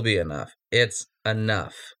 It will be enough. It's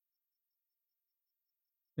enough.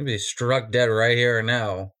 He'd be struck dead right here and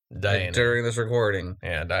now Diana. during this recording.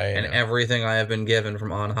 Yeah, Diana. And everything I have been given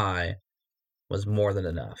from on high was more than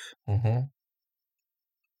enough. Mm-hmm.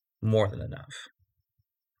 More than enough.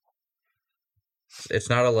 It's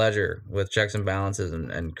not a ledger with checks and balances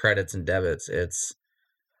and credits and debits. It's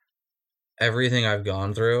everything I've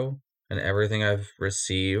gone through and everything I've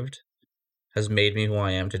received has made me who I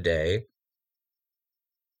am today.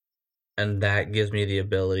 And that gives me the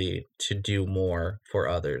ability to do more for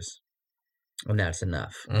others. And that's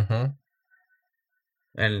enough. Mm-hmm.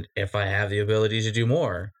 And if I have the ability to do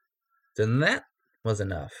more, then that was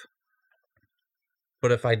enough.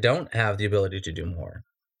 But if I don't have the ability to do more,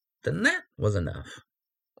 then that was enough.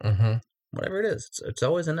 Mm-hmm. Whatever it is, it's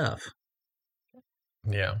always enough.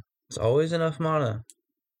 Yeah. It's always enough mana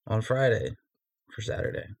on Friday for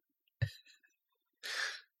Saturday.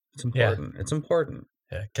 It's important. Yeah. It's important.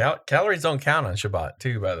 Yeah. Calories don't count on Shabbat,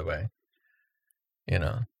 too, by the way. You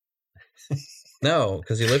know. No,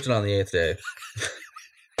 because he lifted on the 8th day.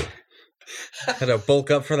 Had to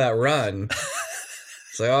bulk up for that run.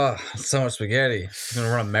 It's like, oh, so much spaghetti. I'm going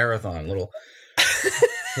to run a marathon. Little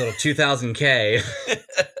 2,000K.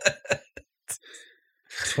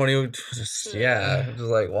 20, yeah. Just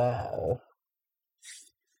like, wow.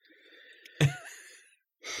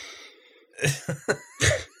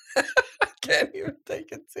 I can't even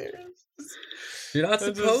take it serious. You're not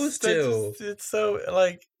supposed to. It's so,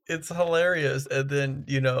 like, it's hilarious. And then,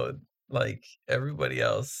 you know, like, everybody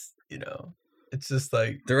else, you know, it's just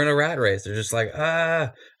like... They're in a rat race. They're just like, oh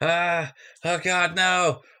God,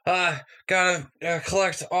 no. Gotta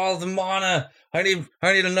collect all the mana. I need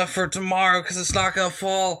enough for tomorrow because it's not gonna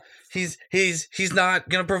fall. He's not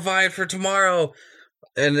gonna provide for tomorrow.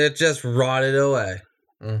 And it just rotted away.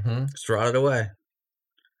 Mm-hmm. Just rotted away.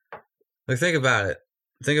 Like, think about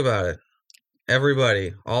it.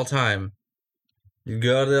 Everybody, all time, you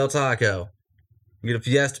go to Del Taco, you get a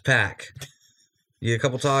Fiesta pack, you get a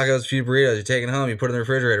couple tacos, a few burritos, you take it home, you put it in the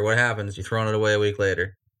refrigerator. What happens? You throw it away a week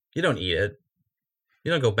later. You don't eat it.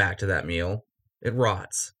 You don't go back to that meal. It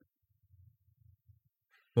rots.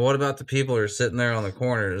 But what about the people who are sitting there on the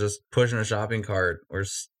corner just pushing a shopping cart or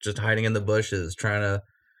just hiding in the bushes trying to,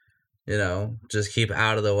 you know, just keep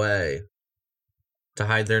out of the way to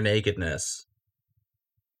hide their nakedness?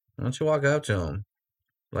 Why don't you walk up to them?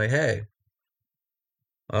 Like, hey,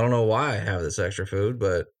 I don't know why I have this extra food,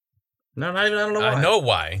 but no, not even, I don't know why. I know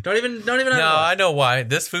why. Don't even. No, I know why.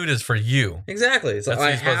 This food is for you. Exactly. So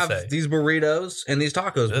I have these burritos and these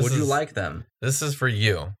tacos. Would you like them? This is for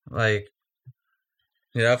you. Like,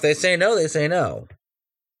 you know, if they say no, they say no.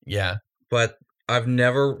 Yeah. But I've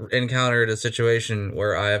never encountered a situation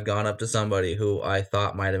where I have gone up to somebody who I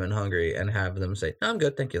thought might have been hungry and have them say, no, I'm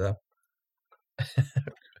good, thank you, though.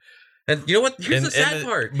 And you know what? Here's the sad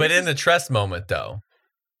part. But in the trust moment, though.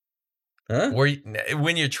 Huh?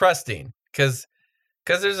 When you're trusting, because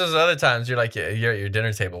there's those other times you're like, you're at your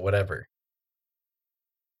dinner table, whatever.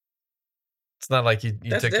 It's not like you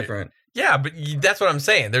that's took different. Yeah, but that's what I'm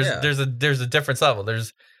saying. There's a difference level.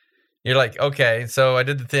 You're like, okay, so I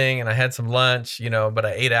did the thing and I had some lunch, you know, but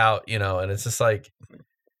I ate out, you know, and it's just like,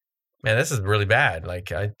 man, this is really bad.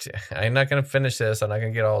 Like, I'm not going to finish this. I'm not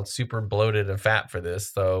going to get all super bloated and fat for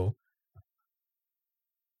this. So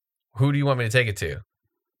who do you want me to take it to?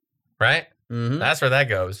 Right? Mm-hmm. That's where that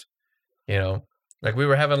goes. You know, like we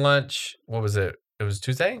were having lunch. What was it? It was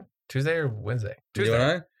Tuesday or Wednesday? Tuesday. You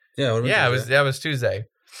and I? Yeah, it was Tuesday.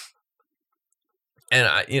 And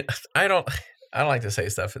I don't like to say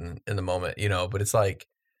stuff in the moment, you know, but it's like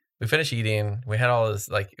we finished eating. We had all this,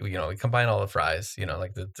 like, you know, we combined all the fries, you know,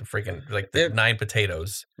 like the freaking, like the 9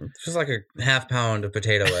 potatoes. Just like a half pound of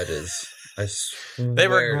potato wedges. I swear they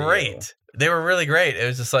were great. They were really great. It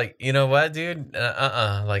was just like, you know what, dude?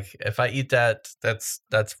 Like, if I eat that, that's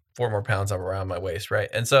 4 more pounds around my waist, right?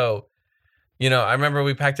 And so, you know, I remember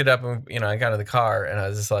we packed it up and, you know, I got in the car and I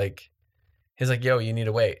was just like, he's like, yo, you need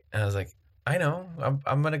to wait. And I was like, I know.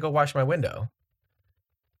 I'm going to go wash my window.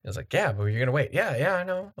 I was like, yeah, but you're going to wait. Yeah, I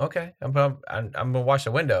know. Okay. I'm going to wash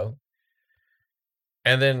the window.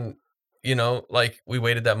 And then, you know, like we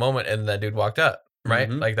waited that moment and that dude walked up. Right,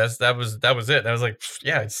 mm-hmm. Like that was it. And I was like,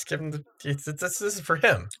 yeah, just give him this is for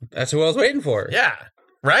him. That's who I was waiting for. Yeah,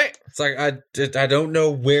 right. It's like I don't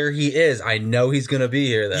know where he is. I know he's gonna be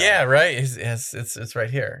here though. Yeah, right. It's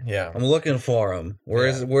right here. Yeah, I'm looking for him. Where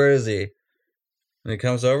is he? And he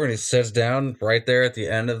comes over and he sits down right there at the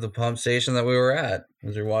end of the pump station that we were at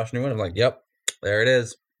as you're washing your window. I'm like, yep, there it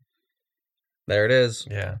is. There it is.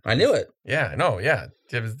 Yeah, I knew it. Yeah, no, yeah.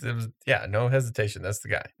 It was yeah, no hesitation. That's the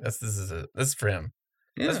guy. This is for him.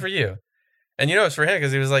 Yeah. That's for you. And you know it's for him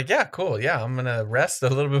because he was like, yeah, cool. Yeah, I'm gonna rest a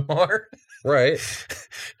little bit more. Right.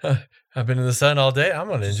 I've been in the sun all day. I'm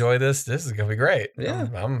gonna enjoy this. This is gonna be great. Yeah.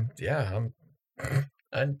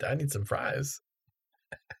 I need some fries.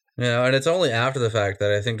 You know, and it's only after the fact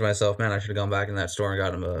that I think to myself, man, I should have gone back in that store and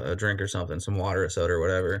got him a drink or something, some water, a soda, or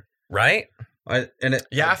whatever. Right? I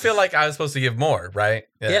feel like I was supposed to give more, right?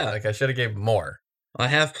 Yeah. Like I should have gave more. I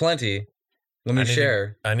have plenty. Let me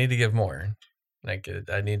share. I need to give more. Like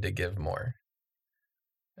I need to give more.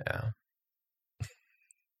 Yeah.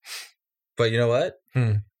 But you know what?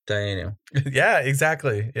 Diana. Yeah,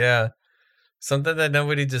 exactly. Yeah. Something that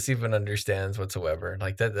nobody just even understands whatsoever.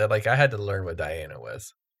 Like that like I had to learn what Diana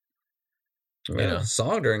was. You know, a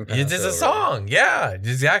song during Passover. It's a song. Yeah,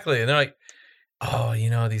 exactly. And they're like, oh,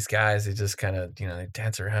 these guys, they just kind of, they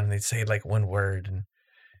dance around and they say like one word and,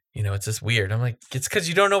 it's just weird. I'm like, it's because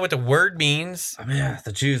you don't know what the word means. I mean, yeah,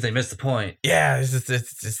 the Jews, they missed the point. Yeah. It's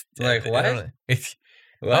just like, what?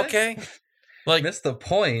 What? Okay. Like, missed the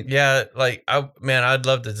point. Yeah. Like, I'd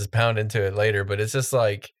love to just pound into it later, but it's just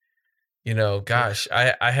like, gosh,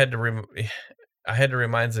 I had to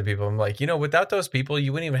remind some people, I'm like, without those people,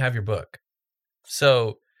 you wouldn't even have your book.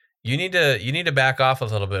 So you need to back off a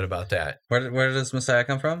little bit about that. Where does Messiah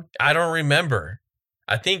come from? I don't remember.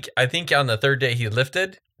 I think on the third day he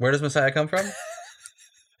lifted. Where does Messiah come from?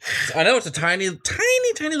 I know it's a tiny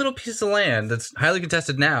little piece of land that's highly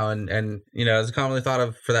contested now, and is commonly thought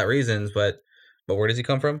of for that reasons. But where does he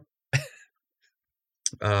come from?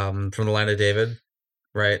 From the land of David,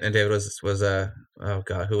 right? And David was oh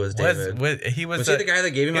god, who was David? Was he the guy that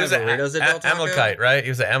gave me my burritos at Del Taco? Amalekite, right? He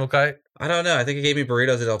was an Amalekite. I don't know. I think he gave me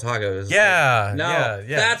burritos at Del Taco. Yeah, yeah.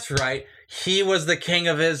 That's right. He was the king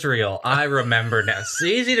of Israel. I remember now. It's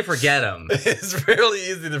easy to forget him. It's really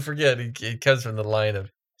easy to forget. He comes from the line of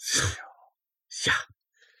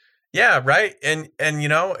yeah, right. And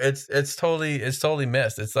it's totally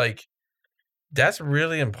missed. It's like that's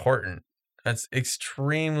really important. That's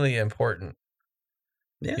extremely important.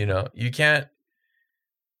 Yeah. You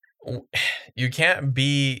can't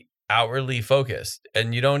be outwardly focused,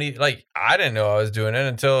 and you don't need I didn't know I was doing it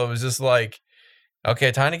until it was just like,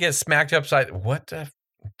 okay, time to get smacked upside. What the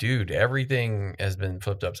dude? Everything has been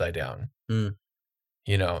flipped upside down.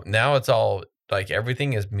 Now it's all like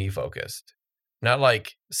everything is me focused, not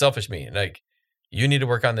like selfish me. Like you need to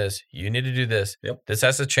work on this. You need to do this. Yep. This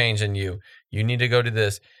has to change in you. You need to go to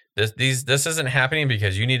this. This isn't happening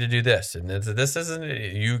because you need to do this, and this isn't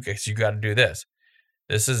you. You got to do this.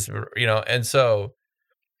 This is and so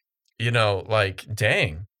like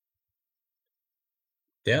dang.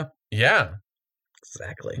 Yeah.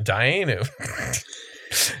 Exactly. Dianu.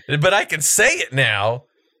 But I can say it now.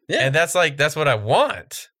 Yeah. And that's what I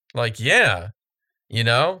want. Like, yeah.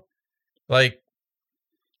 Like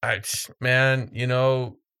 8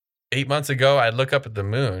 months ago, I'd look up at the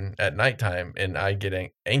moon at nighttime and I get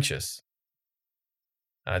anxious.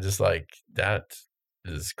 I just like, that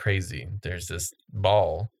is crazy. There's this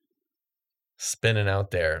ball spinning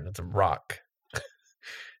out there. It's a rock.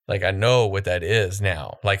 Like I know what that is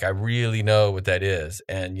now. Like I really know what that is.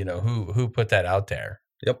 And who put that out there?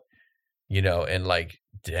 Yep. And like,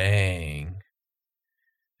 dang.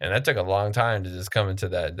 And that took a long time to just come into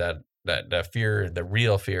that fear, the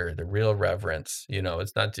real reverence.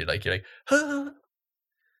 It's not too like you're like, huh.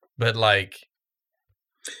 But like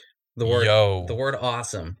the word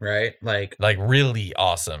awesome, right? Like really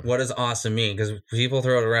awesome. What does awesome mean? Because people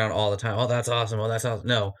throw it around all the time. Oh, that's awesome. Oh, that's awesome.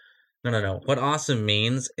 No. What awesome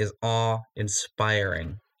means is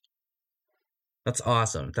awe-inspiring. That's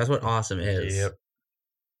awesome. That's what awesome is.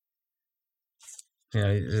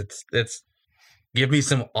 Yep. It's give me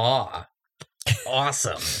some awe.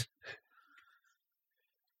 Awesome.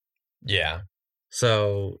 Yeah.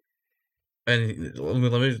 So, and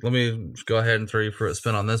let me go ahead and throw you for a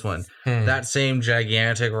spin on this one. That same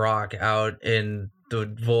gigantic rock out in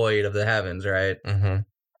the void of the heavens, right? Mm-hmm.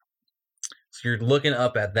 So you're looking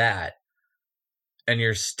up at that, and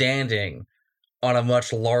you're standing on a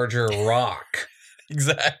much larger rock.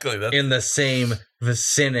 Exactly. In the same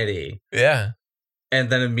vicinity. Yeah. And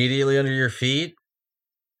then immediately under your feet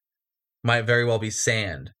might very well be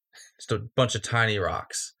sand. Just a bunch of tiny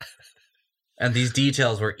rocks. And these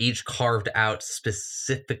details were each carved out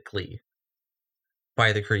specifically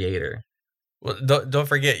by the creator. Well, don't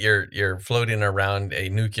forget you're floating around a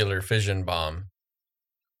nuclear fission bomb.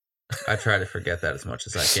 I try to forget that as much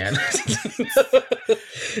as I can.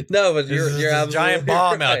 No, but you're a giant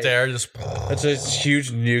bomb right. out there. Just it's a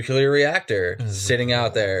huge nuclear reactor sitting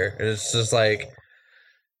out there. It's just like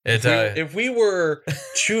if we were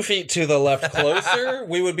 2 feet to the left closer,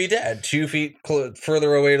 we would be dead. 2 feet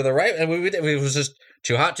further away to the right, and it was just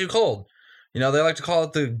too hot, too cold. They like to call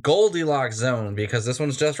it the Goldilocks zone because this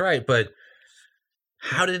one's just right, but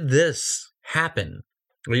How did this happen?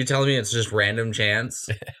 Are you telling me it's just random chance?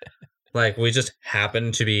 Like, we just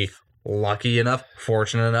happen to be lucky enough,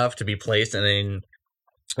 fortunate enough to be placed in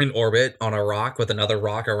orbit on a rock with another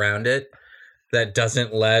rock around it that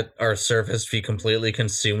doesn't let our surface be completely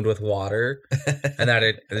consumed with water, and that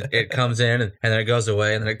it comes in and then it goes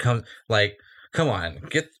away, and then it comes, like, come on,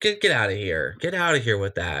 get out of here. Get out of here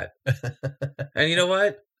with that. And you know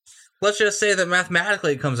what? Let's just say that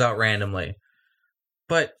mathematically it comes out randomly.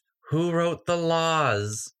 But who wrote the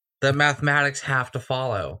laws that mathematics have to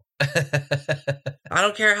follow? I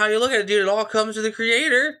don't care how you look at it, dude. It all comes to the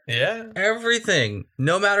creator. Yeah. Everything,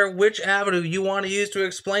 no matter which avenue you want to use to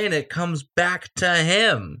explain it, comes back to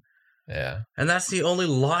him. Yeah. And that's the only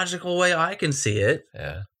logical way I can see it.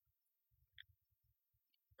 Yeah.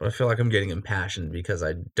 But I feel like I'm getting impassioned because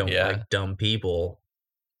I don't like dumb people.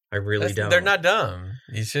 I really don't. They're not dumb.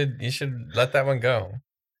 You should let that one go.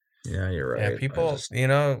 Yeah, you're right. Yeah, people,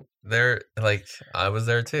 they're like, I was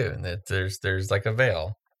there too. And there's like a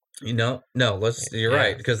veil. No, you're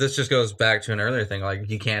right. Because this just goes back to an earlier thing. Like,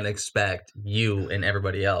 you can't expect you and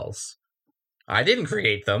everybody else. I didn't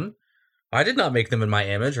create them. I did not make them in my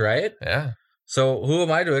image, right? Yeah. So who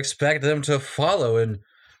am I to expect them to follow in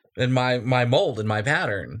my mold, in my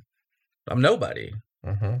pattern? I'm nobody.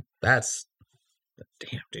 Mm-hmm. That's,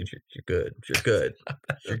 damn, dude, you're good. You're good.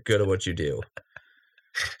 You're good at what you do.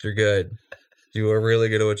 You're good. You are really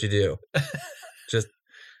good at what you do. Just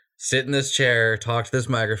sit in this chair, talk to this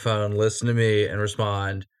microphone, listen to me, and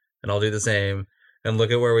respond, and I'll do the same. And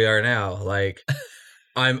look at where we are now. Like,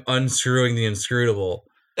 I'm unscrewing the inscrutable.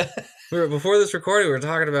 Before this recording, I was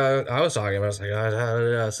talking about, I was like,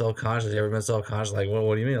 self-conscious. You ever been self-conscious? Like,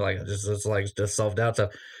 what do you mean? Like, just self-doubt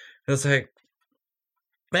stuff. And it's like,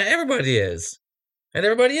 man, everybody is. And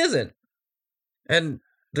everybody isn't. And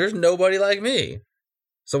there's nobody like me.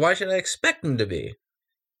 So why should I expect them to be?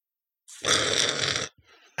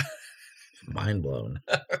 Mind blown.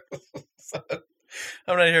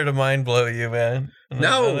 I'm not here to mind blow you, man.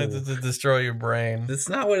 No, to destroy your brain. That's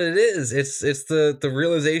not what it is. It's the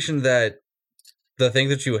realization that the thing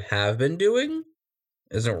that you have been doing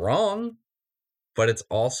isn't wrong, but it's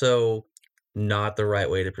also not the right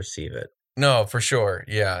way to perceive it. No, for sure.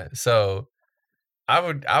 Yeah. So I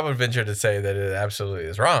would venture to say that it absolutely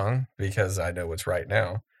is wrong because I know what's right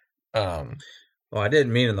now. Well, I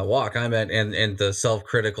didn't mean in the walk. I meant in the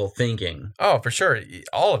self-critical thinking. Oh, for sure.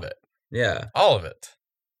 All of it. Yeah. All of it.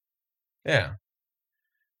 Yeah.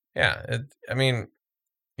 Yeah. I mean,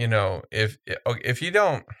 if you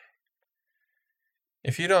don't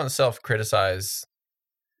self-criticize,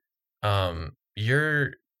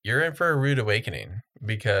 you're in for a rude awakening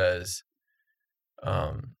because,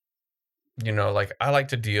 like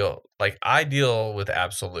I deal with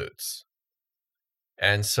absolutes.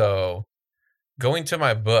 And so going to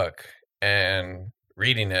my book and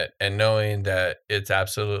reading it and knowing that it's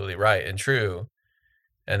absolutely right and true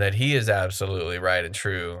and that he is absolutely right and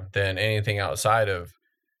true, then anything outside of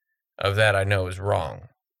that I know is wrong.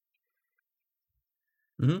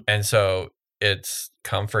 Mm-hmm. And so it's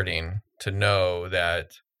comforting to know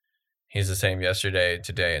that he's the same yesterday,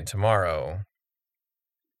 today, and tomorrow.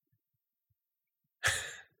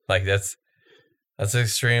 Like that's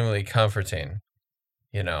extremely comforting,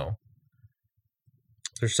 There's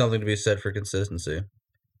something to be said for consistency.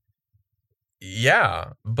 Yeah,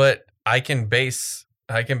 but I can base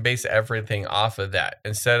everything off of that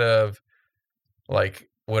instead of like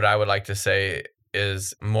what I would like to say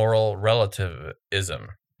is moral relativism,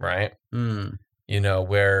 right? Mm.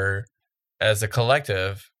 Where as a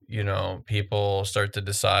collective, people start to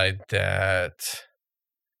decide that,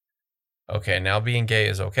 okay, now being gay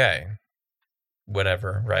is okay,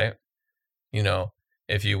 whatever, right?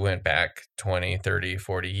 If you went back 20, 30,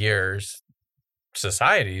 40 years,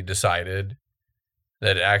 society decided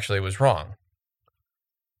that it actually was wrong.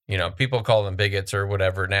 People call them bigots or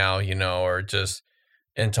whatever now, or just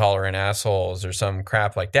intolerant assholes or some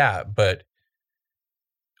crap like that. But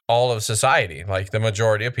all of society, like the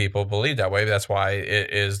majority of people believe that way. That's why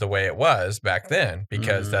it is the way it was back then,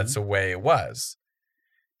 because that's the way it was.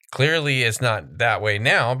 Clearly, it's not that way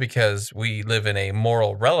now because we live in a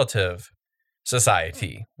moral relative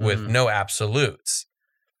society with no absolutes.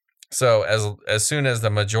 So as soon as the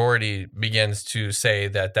majority begins to say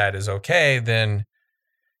that is okay, then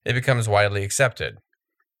it becomes widely accepted,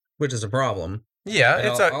 which is a problem.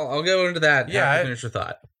 Yeah, I'll go into that. Yeah, after finish your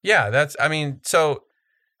thought. Yeah,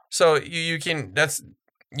 so you can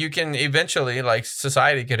eventually, like,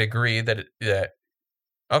 society could agree that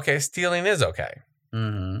okay, stealing is okay.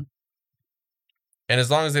 Mm-hmm. And as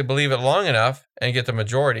long as they believe it long enough and get the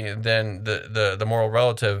majority, then the moral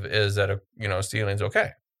relative is that stealing's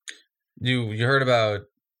okay. You heard about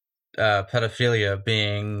pedophilia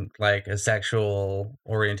being like a sexual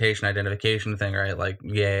orientation identification thing, right? Like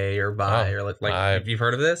gay or bi or like you've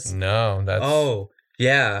heard of this? No, that's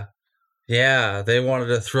yeah. They wanted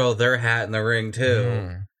to throw their hat in the ring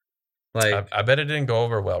too. Like I bet it didn't go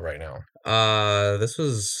over well right now. This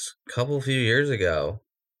was a few years ago.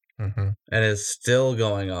 Mm-hmm. And it's still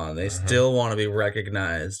going on. They still want to be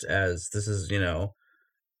recognized as this is,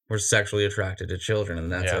 we're sexually attracted to children,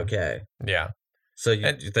 and that's okay. Yeah. So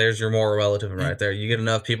there's your moral relative right there. You get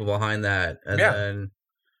enough people behind that, and then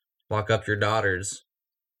lock up your daughters.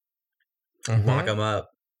 Lock them up.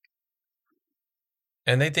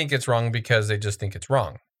 And they think it's wrong because they just think it's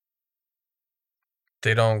wrong.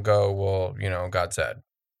 They don't go, well, God said.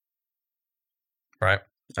 Right?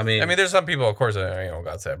 I mean, there's some people, of course,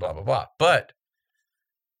 God said, blah, blah, blah. But,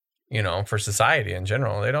 for society in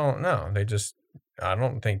general, they don't know. I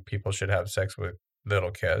don't think people should have sex with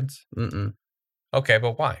little kids. Mm-mm. Okay,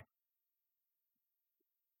 but why?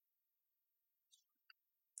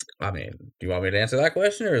 I mean, do you want me to answer that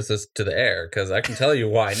question, or is this to the air? Because I can tell you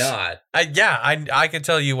why not. I can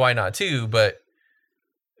tell you why not too, but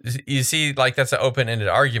you see, like, that's an open-ended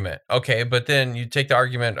argument. Okay, but then you take the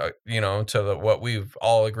argument, to what we've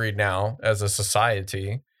all agreed now as a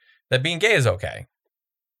society, that being gay is okay.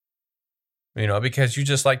 Because you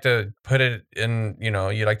just like to put it in,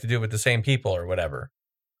 you like to do it with the same people or whatever.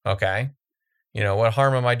 Okay? What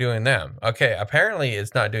harm am I doing them? Okay, apparently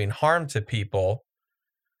it's not doing harm to people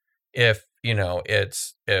if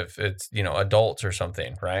it's adults or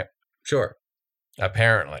something, right? Sure.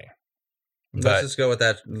 Apparently. Let's just go with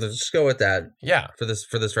that. Let's just go with that. Yeah. For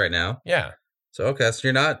this right now. Yeah. So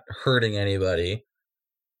you're not hurting anybody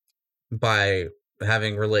by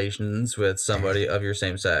having relations with somebody of your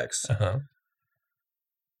same sex. Uh-huh.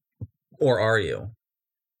 Or are you?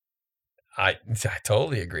 I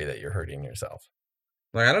totally agree that you're hurting yourself.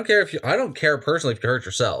 Like, I don't care personally if you hurt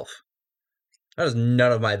yourself. That is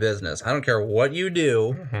none of my business. I don't care what you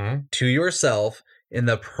do to yourself in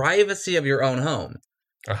the privacy of your own home.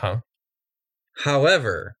 Uh-huh.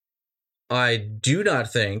 However, I do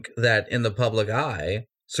not think that in the public eye,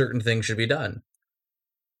 certain things should be done.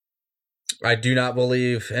 I do not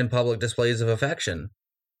believe in public displays of affection.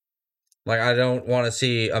 Like, I don't want to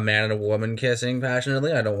see a man and a woman kissing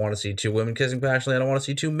passionately. I don't want to see two women kissing passionately. I don't want to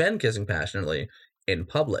see two men kissing passionately in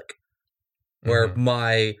public, where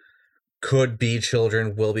my could-be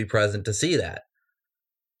children will be present to see that.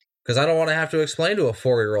 Because I don't want to have to explain to a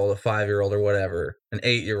 4-year-old, a 5-year-old, or whatever, an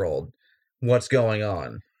 8-year-old, what's going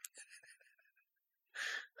on.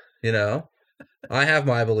 I have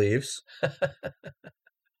my beliefs,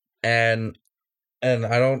 and I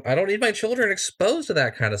don't need my children exposed to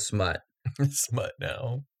that kind of smut. Smut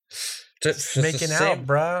now. Just making out,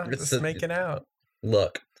 bruh. Just making out.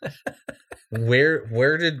 Look,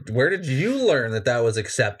 where did you learn that was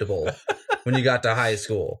acceptable when you got to high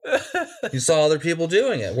school? You saw other people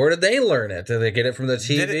doing it. Where did they learn it? Did they get it from the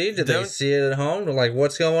TV? Did they see it at home? Like,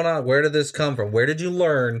 what's going on? Where did this come from? Where did you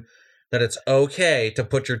learn that it's okay to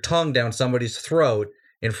put your tongue down somebody's throat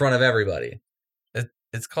in front of everybody?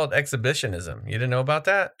 It's called exhibitionism. You didn't know about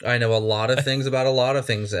that? I know a lot of things about a lot of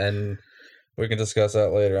things, and we can discuss that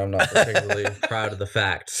later. I'm not particularly proud of the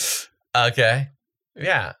facts. Okay.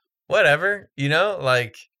 Yeah. Whatever.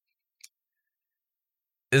 Like,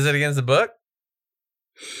 is it against the book?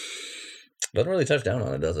 Doesn't really touch down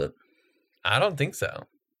on it, does it? I don't think so.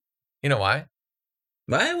 You know why?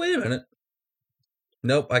 Wait a minute.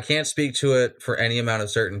 Nope, I can't speak to it for any amount of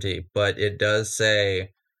certainty, but it does say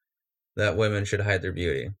that women should hide their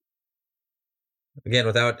beauty. Again,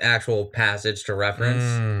 without actual passage to reference,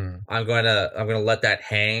 I'm going to let that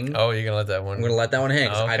hang. Oh, you're going to let that one? I'm going to let that one hang.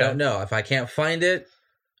 Okay. I don't know. If I can't find it,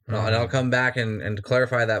 and I'll come back and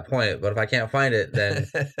clarify that point. But if I can't find it, then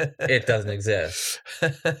it doesn't exist.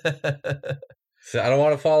 So I don't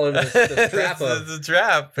want to fall into the trap of the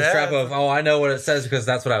trap. The trap of, I know what it says because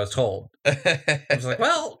that's what I was told. I was like,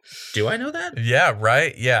 well, do I know that? Yeah,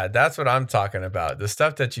 right. Yeah, that's what I'm talking about. The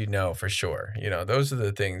stuff that for sure. Those are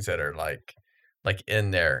the things that are like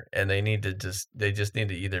in there, and they just need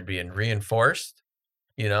to either be reinforced.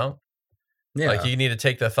 Yeah. Like, you need to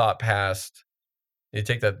take the thought past. You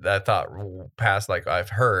take that thought past, like, I've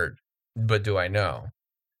heard, but do I know?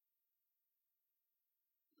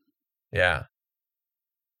 Yeah.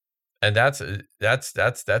 And that's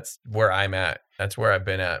where I'm at. That's where I've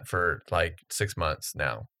been at for like 6 months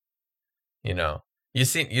now. You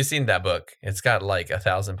seen that book? It's got like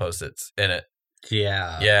 1,000 post-its in it.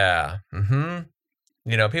 Yeah. Yeah. Mm-hmm.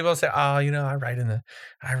 You know, people say, "Oh, you know, I write in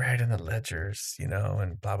the ledgers, you know,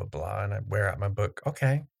 and blah blah blah, and I wear out my book."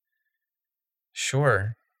 Okay,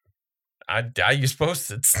 sure. I use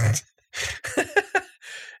post-its,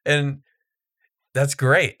 and that's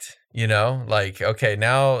great. You know, like okay,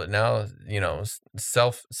 now you know,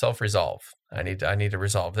 self resolve. I need to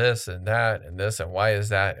resolve this and that and this and why is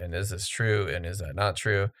that and is this true and is that not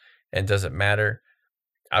true and does it matter?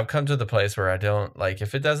 I've come to the place where I don't like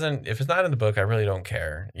if it's not in the book, I really don't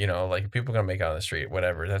care. You know, like if people are gonna make out on the street,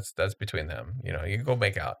 whatever. That's between them. You know, you can go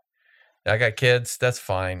make out. I got kids, that's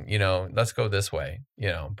fine. You know, let's go this way. You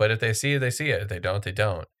know, but if they see it, they see it. If they don't, they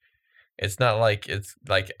don't. It's not like it's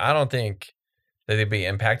like I don't think that they'd be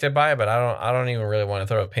impacted by it, but I don't even really want to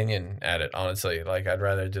throw opinion at it, honestly. Like I'd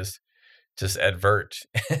rather just advert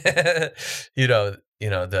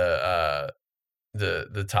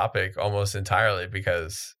the topic almost entirely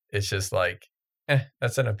because it's just like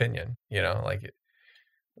that's an opinion, you know, like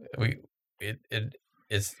we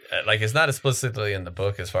it's like it's not explicitly in the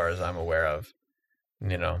book as far as I'm aware of,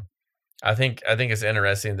 you know. I think it's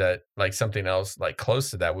interesting that like something else like close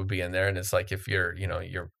to that would be in there, and it's like if you're you know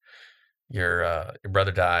your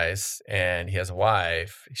brother dies and he has a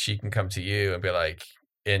wife, she can come to you and be like,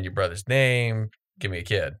 in your brother's name, give me a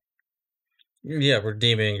kid. Yeah,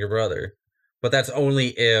 redeeming your brother. But that's only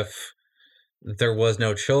if there was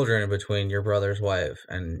no children between your brother's wife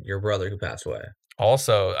and your brother who passed away.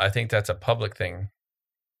 Also, I think that's a public thing.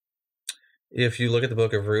 If you look at the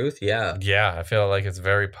book of Ruth, yeah. Yeah, I feel like it's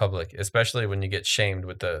very public, especially when you get shamed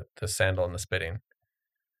with the sandal and the spitting.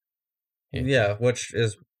 Yeah, which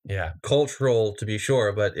is cultural to be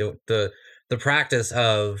sure, but the practice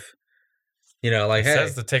of, you know, like, it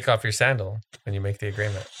says to take off your sandal when you make the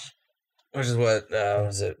agreement. Which is what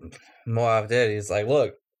was it Moab did. He's like,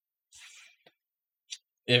 look,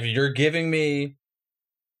 if you're giving me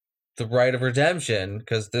the right of redemption,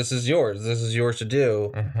 because this is yours to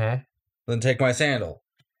do, then take my sandal.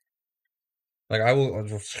 Like, I will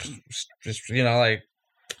just, you know, like,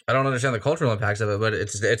 I don't understand the cultural impacts of it, but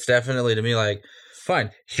it's definitely to me like,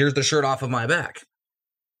 fine, here's the shirt off of my back.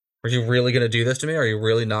 Are you really going to do this to me? Are you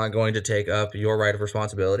really not going to take up your right of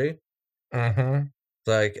responsibility? It's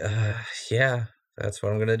like, yeah, that's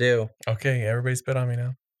what I'm going to do. Okay, everybody spit on me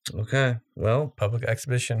now. Okay, well. Public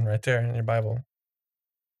exhibition right there in your Bible.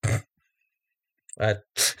 I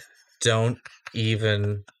don't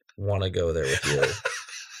even want to go there with you.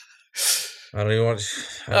 I don't even want to.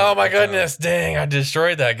 Oh my goodness, dang, I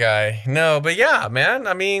destroyed that guy. No, but yeah, man,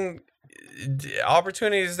 I mean,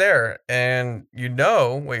 opportunity is there and you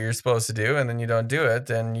know what you're supposed to do and then you don't do it,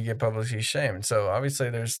 then you get publicly shamed. So obviously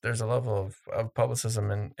there's a level of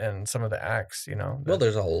publicism and some of the acts, you know. Well,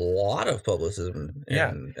 there's a lot of publicism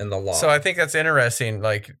in the law. So I think that's interesting.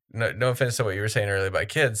 Like no offense to what you were saying earlier about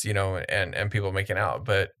kids, you know, and people making out,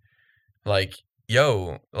 but like,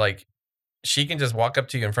 yo, like she can just walk up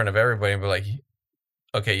to you in front of everybody and be like,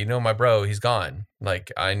 okay, you know, my bro, he's gone.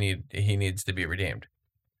 Like he needs to be redeemed.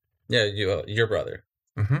 Yeah, your brother.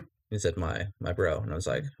 He said my bro, and I was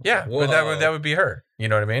like, yeah, whoa. But that would be her. You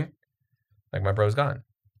know what I mean? Like my bro's gone.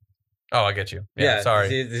 Oh, I get you. Yeah,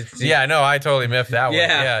 sorry. Yeah, no, I totally miffed that one.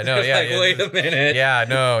 Yeah, no, yeah. Like, wait a minute. Yeah,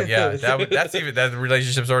 no, yeah. That's even that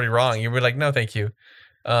relationship's already wrong. You were like, no, thank you.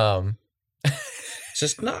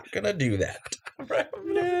 Just not gonna do that.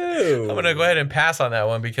 No. I'm gonna go ahead and pass on that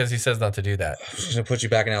one because he says not to do that. I'm just gonna put you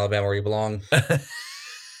back in Alabama where you belong.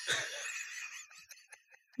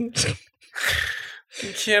 You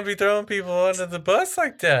can't be throwing people under the bus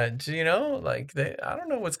like that, you know. Like I don't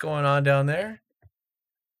know what's going on down there.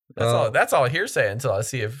 That's all hearsay until I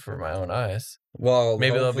see it for my own eyes. Well,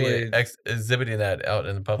 maybe they'll be exhibiting that out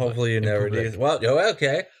in the public. Hopefully, you never do. Well,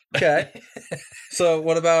 okay. So,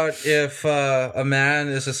 what about if a man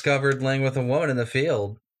is discovered laying with a woman in the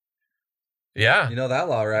field? Yeah, you know that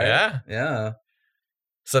law, right? Yeah.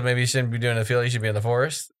 So maybe you shouldn't be doing the field. You should be in the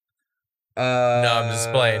forest. No, I'm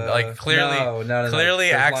just playing. Like clearly,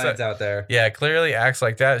 clearly acts like, out there. Yeah, clearly acts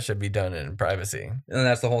like that should be done in privacy, and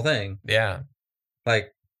that's the whole thing. Yeah,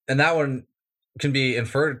 like, and that one can be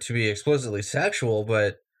inferred to be explicitly sexual,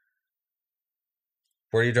 but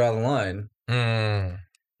where do you draw the line?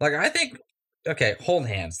 Like, I think, okay, hold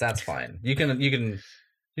hands. That's fine. You can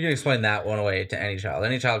explain that one away to any child.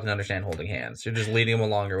 Any child can understand holding hands. You're just leading them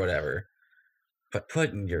along or whatever. But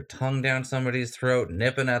putting your tongue down somebody's throat,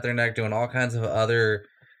 nipping at their neck, doing all kinds of other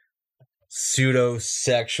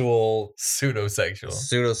pseudosexual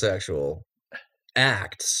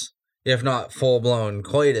acts, if not full-blown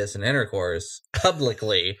coitus and intercourse,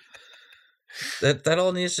 publicly, that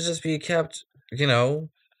all needs to just be kept, you know,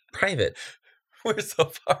 private. We're so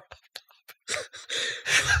far off topic.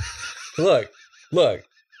 Look, Look,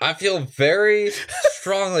 I feel very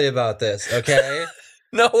strongly about this, okay?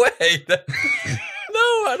 No way. No,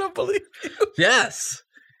 I don't believe you. Yes.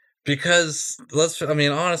 Because,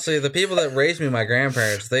 honestly, the people that raised me, my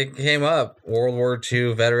grandparents, they came up World War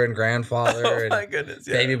II veteran grandfather Oh my and goodness.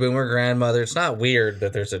 Yeah. baby boomer grandmother. It's not weird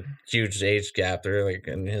that there's a huge age gap. They're like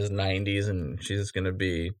in his 90s and she's going to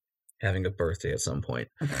be having a birthday at some point.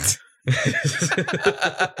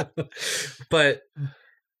 But,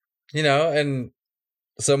 and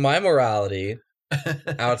so my morality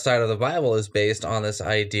outside of the Bible is based on this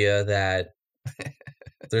idea that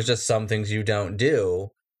there's just some things you don't do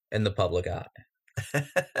in the public eye.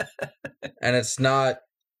 And it's not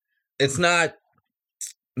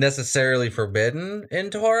necessarily forbidden in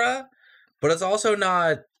Torah, but it's also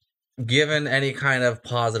not given any kind of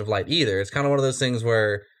positive light either. It's kind of one of those things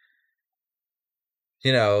where,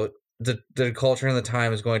 the culture and the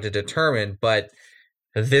time is going to determine, but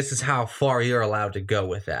this is how far you're allowed to go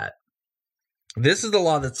with that. This is the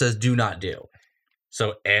law that says do not do.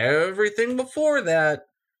 So everything before that,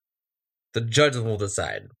 the judges will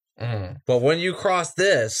decide. Mm. But when you cross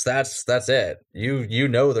this, that's it. You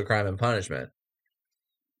know the crime and punishment,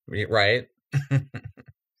 right?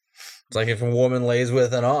 It's like if a woman lays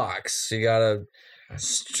with an ox, you gotta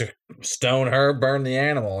stone her, burn the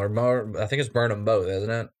animal, or I think it's burn them both, isn't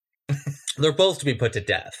it? They're both to be put to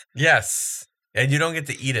death. Yes, and you don't get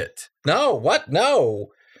to eat it. No, what?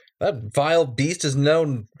 No, that vile beast is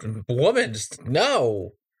no woman.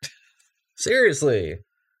 No, seriously.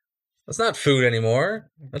 That's not food anymore.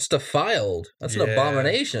 That's defiled. That's an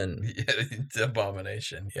abomination. Yeah, it's an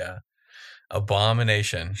abomination, yeah.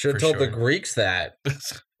 Abomination. Should have told the Greeks that.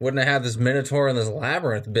 Wouldn't have had this Minotaur and this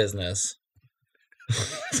labyrinth business.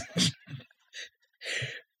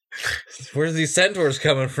 Where's these centaurs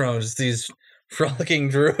coming from? Just these frolicking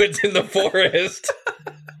druids in the forest.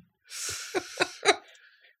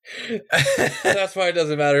 That's why it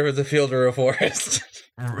doesn't matter if it's a field or a forest.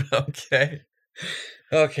 Okay.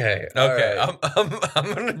 Okay. Right.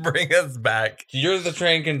 I'm gonna bring us back. You're the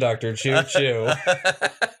train conductor. Choo choo.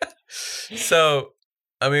 So,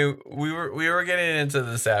 we were getting into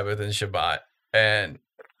the Sabbath and Shabbat, and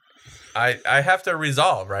I have to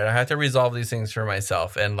resolve, right? I have to resolve these things for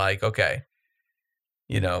myself, and okay,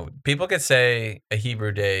 people could say a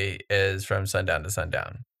Hebrew day is from sundown to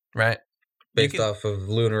sundown, right? Based off of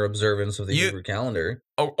lunar observance of the Hebrew calendar.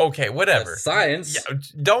 Oh, okay, whatever. That's science. Yeah,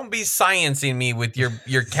 don't be sciencing me with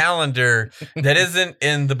your calendar that isn't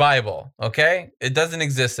in the Bible, okay? It doesn't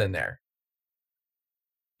exist in there.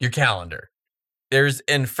 Your calendar. There's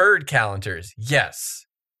inferred calendars, yes.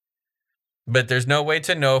 But there's no way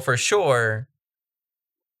to know for sure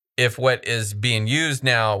if what is being used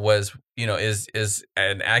now was, is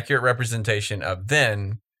an accurate representation of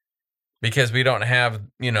then, because we don't have,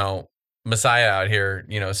 Messiah out here,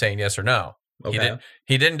 saying yes or no. Okay.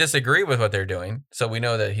 He didn't disagree with what they're doing, so we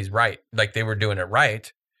know that he's right. Like they were doing it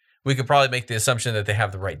right. We could probably make the assumption that they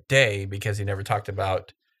have the right day because he never talked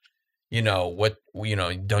about,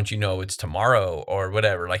 don't you know it's tomorrow or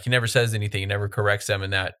whatever. Like he never says anything. He never corrects them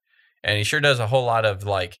in that. And he sure does a whole lot of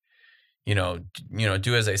do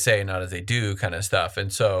as they say, not as they do kind of stuff.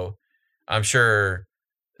 And so I'm sure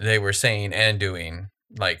they were saying and doing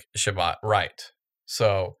like Shabbat right.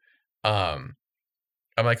 So I'm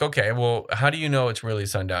like, okay, well, how do you know it's really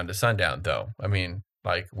sundown to sundown though?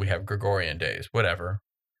 We have Gregorian days, whatever.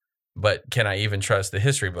 But can I even trust the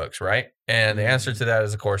history books, right? And the answer to that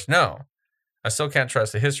is, of course, no. I still can't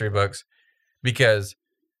trust the history books because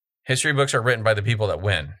history books are written by the people that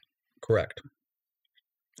win. Correct.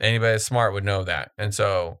 Anybody that's smart would know that. And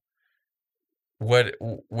so where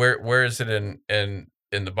is it in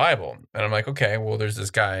the Bible? And I'm like, okay, well, there's this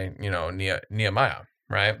guy, Nehemiah,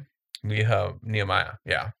 right? Nehemiah.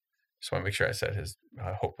 Yeah. Just want to make sure I said his,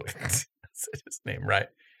 hopefully said his name right.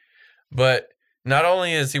 But not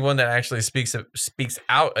only is he one that actually speaks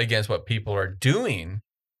out against what people are doing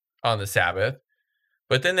on the Sabbath,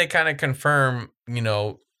 but then they kind of confirm,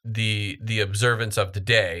 the observance of the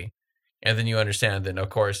day. And then you understand that, of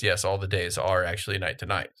course, yes, all the days are actually night to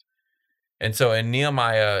night. And so in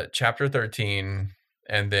Nehemiah chapter 13,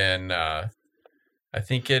 and then I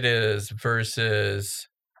think it is verses,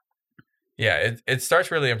 it starts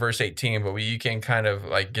really in verse 18, but you can kind of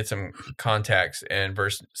get some context in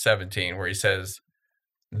verse 17 where he says,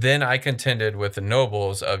 "Then I contended with the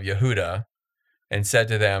nobles of Yehuda and said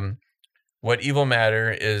to them, 'What evil matter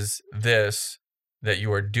is this that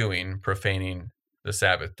you are doing, profaning the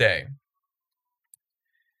Sabbath day?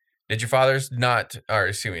 Did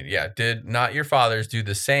not your fathers do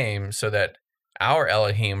the same, so that our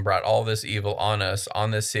Elohim brought all this evil on us, on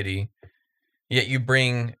this city? Yet you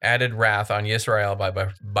bring added wrath on Israel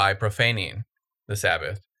by profaning the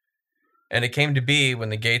Sabbath. And it came to be when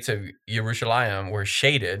the gates of Jerusalem were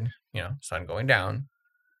shaded, sun going down,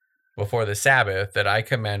 before the Sabbath, that I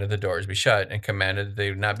commanded the doors be shut and commanded that they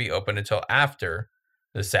would not be opened until after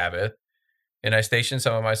the Sabbath. And I stationed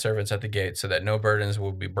some of my servants at the gate so that no burdens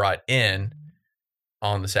will be brought in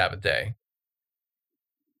on the Sabbath day.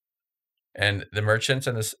 And the merchants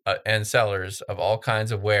and sellers of all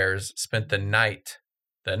kinds of wares spent the night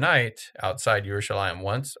outside Jerusalem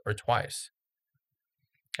once or twice.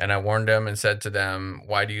 And I warned them and said to them,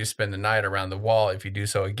 why do you spend the night around the wall? If you do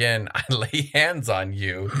so again, I lay hands on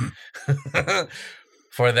you.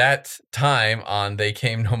 For that time on, they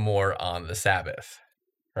came no more on the Sabbath.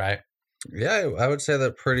 Right? Yeah, I would say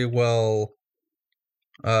that pretty well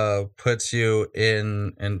puts you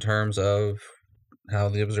in terms of how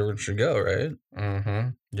the observance should go, right? Mm-hmm.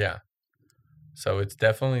 Yeah. So it's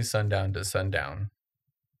definitely sundown to sundown.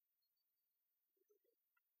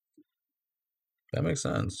 That makes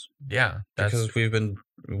sense. Yeah. Because the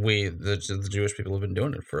Jewish people have been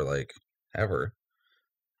doing it for like ever,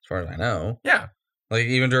 as far as I know. Yeah. Like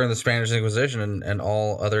even during the Spanish Inquisition and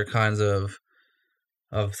all other kinds of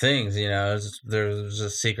things, there's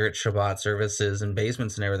just secret Shabbat services and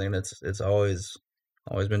basements and everything. It's always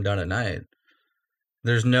been done at night.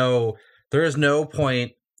 There is no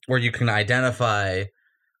point where you can identify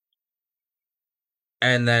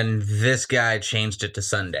and then this guy changed it to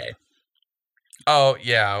Sunday. Oh,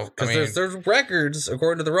 yeah. Because there's records,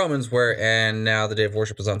 according to the Romans, and now the day of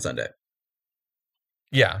worship is on Sunday.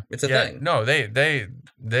 Yeah. It's a thing. No, they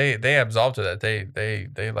absolve to that.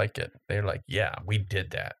 They like it. They're like, yeah, we did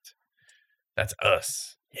that. That's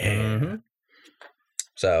us. Yeah. Mm-hmm.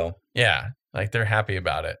 So. Yeah. Like they're happy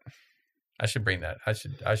about it. I should bring that.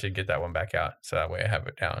 I should get that one back out. So that way I have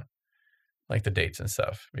it down. Like the dates and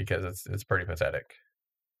stuff. Because it's pretty pathetic.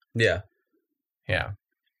 Yeah. Yeah.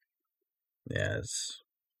 Yeah,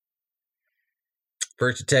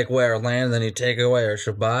 first you take away our land, and then you take away our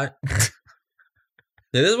Shabbat.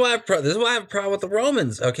 This is why I have a problem with the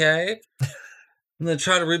Romans, okay? And they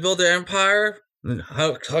try to rebuild their empire, and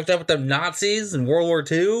hooked up with them Nazis in World War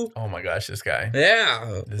II. Oh my gosh, this guy.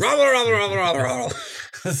 Yeah. Rattle.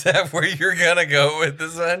 Is that where you're gonna go with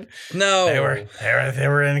this one? No. They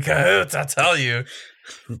were in cahoots, I'll tell you.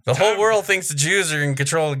 The whole world thinks the Jews are in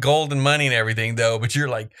control of gold and money and everything, though, but you're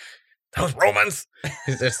like, those Romans.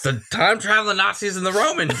 It's the time traveling Nazis and the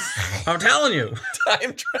Romans. I'm telling you.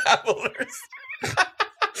 Time travelers.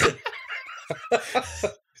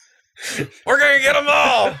 We're going to get them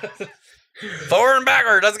all. Forward and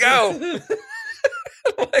backward. Let's go.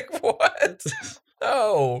 Like, what?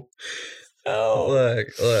 No. Look.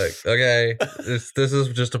 Okay. This is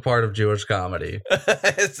just a part of Jewish comedy.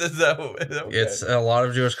 It's a lot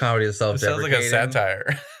of Jewish comedy is self-deprecating. It sounds like a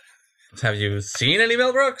satire. Have you seen any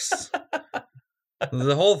Mel Brooks?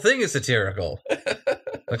 The whole thing is satirical.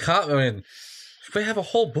 We have a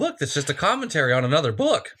whole book that's just a commentary on another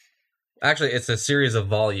book. Actually, it's a series of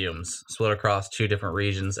volumes split across 2 different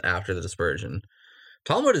regions after the dispersion.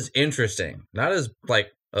 Talmud is interesting, not as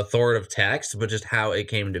like authoritative text, but just how it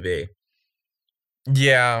came to be.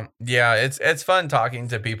 Yeah, it's fun talking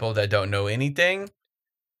to people that don't know anything,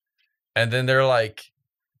 and then they're like,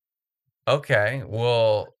 "Okay,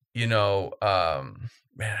 well."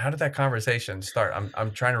 Man, how did that conversation start?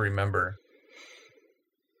 I'm trying to remember.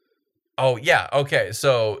 Oh yeah, okay.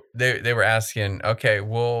 So they were asking, okay,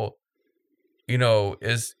 well, isn't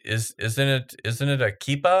it a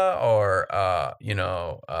kippah or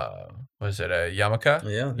was it a yarmulke?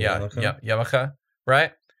 Yeah, yarmulke,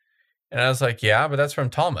 right? And I was like, yeah, but that's from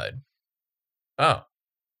Talmud. Oh,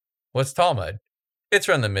 what's Talmud? It's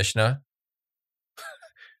from the Mishnah.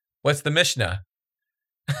 What's the Mishnah?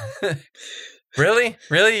 Really?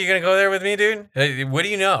 You're gonna go there with me, dude? What do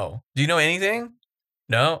you know? Do you know anything?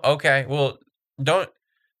 No? Okay. Well, don't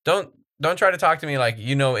try to talk to me like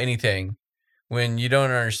you know anything when you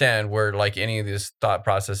don't understand where like any of these thought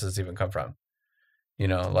processes even come from.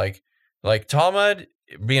 Like Talmud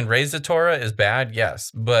being raised to Torah is bad,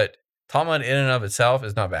 yes, but Talmud in and of itself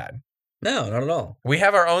is not bad. No, not at all. We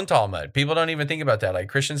have our own Talmud. People don't even think about that. Like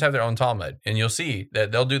Christians have their own Talmud, and you'll see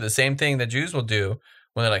that they'll do the same thing that Jews will do.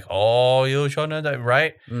 When they're like, "Oh, you should know that,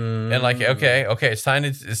 right?" And like, okay, it's time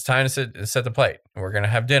to set the plate. We're gonna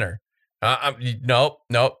have dinner.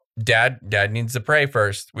 Nope. Dad needs to pray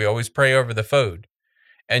first. We always pray over the food,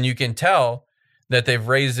 and you can tell that they've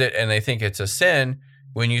raised it and they think it's a sin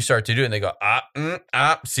when you start to do it. And they go,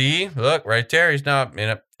 see, look right there. He's not,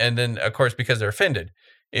 and then of course because they're offended.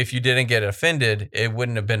 If you didn't get offended, it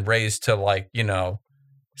wouldn't have been raised to like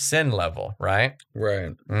sin level, right?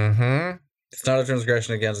 Right. Mm-hmm. It's not a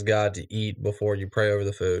transgression against God to eat before you pray over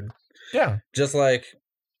the food. Yeah. Just like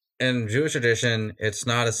in Jewish tradition, it's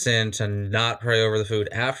not a sin to not pray over the food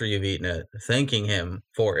after you've eaten it, thanking him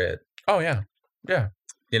for it. Oh, yeah. Yeah.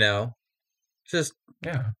 You know? Just...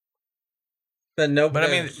 Yeah. But no... But I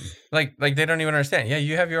mean, like they don't even understand. Yeah,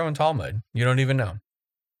 you have your own Talmud. You don't even know.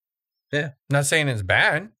 Yeah. Not saying it's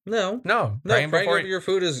bad. No. Praying over your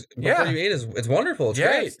food before you eat it's wonderful. It's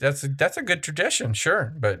great. That's a good tradition,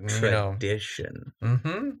 sure. But tradition.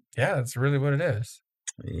 Yeah, that's really what it is.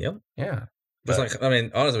 Yep. Yeah. Just like, I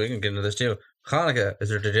mean, honestly, we can get into this too. Hanukkah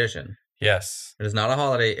is a tradition. Yes. It is not a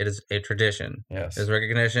holiday, it is a tradition. Yes. It is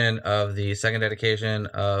recognition of the second dedication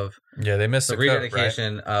of they missed the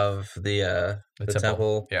rededication of the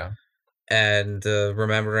temple. Yeah. And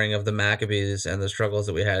remembering of the Maccabees and the struggles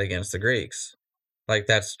that we had against the Greeks. Like,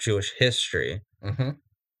 that's Jewish history.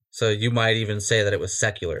 So you might even say that it was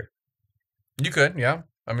secular. You could, yeah.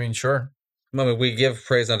 I mean, sure. I mean, we give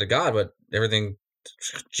praise unto God, but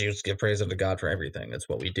Jews give praise unto God for everything. That's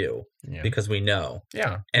what we do. Yeah. Because we know.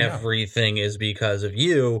 Yeah. Everything is because of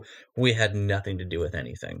you. We had nothing to do with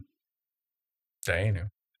anything. Dayenu.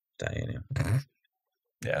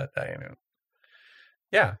 Yeah, Dayenu.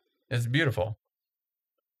 Yeah. It's beautiful.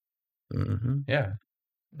 Yeah.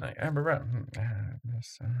 Like,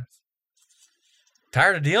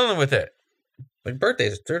 tired of dealing with it. Like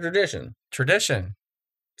birthdays, it's a tradition.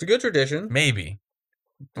 It's a good tradition. Maybe.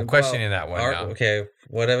 I'm questioning that one now. Okay.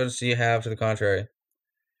 What evidence do you have to the contrary?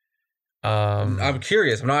 I'm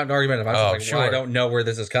curious. I'm not argumentative. I'm just I don't know where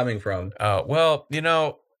this is coming from. Well,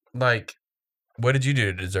 like, what did you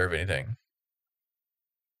do to deserve anything?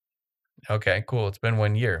 Okay, cool. It's been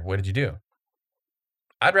 1 year. What did you do?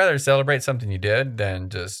 I'd rather celebrate something you did than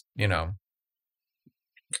just, I'm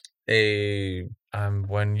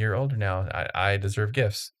 1 year older now. I deserve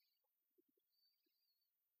gifts.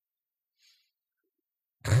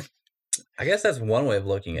 I guess that's one way of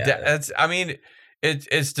looking at it. I mean,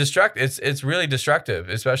 it's destructive. It's really destructive,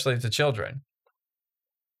 especially to children,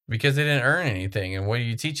 because they didn't earn anything. And what are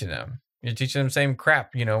you teaching them? You're teaching them the same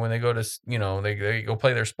crap, when they go to, they go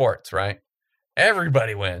play their sports, right?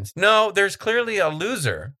 Everybody wins. No, there's clearly a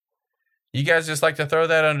loser. You guys just like to throw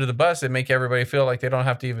that under the bus and make everybody feel like they don't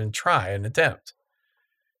have to even try and attempt.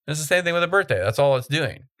 It's the same thing with a birthday. That's all it's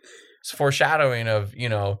doing. It's foreshadowing of,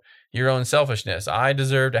 your own selfishness. I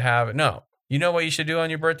deserve to have it. No. You know what you should do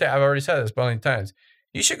on your birthday? I've already said this a bunch of times.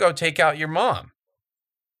 You should go take out your mom.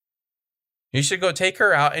 You should go take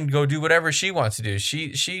her out and go do whatever she wants to do.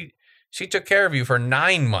 She took care of you for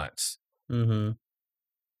 9 months. Give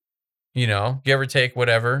or take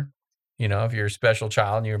whatever. If you're a special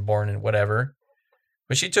child and you're born in whatever.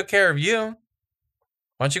 But she took care of you.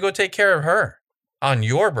 Why don't you go take care of her on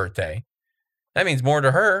your birthday? That means more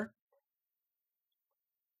to her.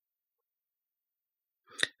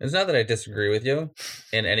 It's not that I disagree with you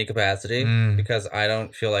in any capacity, because I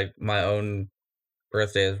don't feel like my own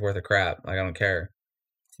birthday is worth a crap. Like, I don't care.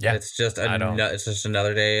 Yeah, it's just it's just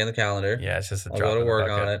another day in the calendar. Yeah, it's just I'll go to work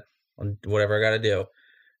on it, on whatever I got to do.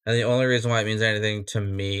 And the only reason why it means anything to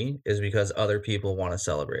me is because other people want to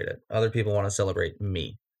celebrate it. Other people want to celebrate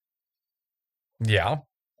me. Yeah.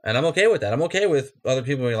 And I'm okay with that. I'm okay with other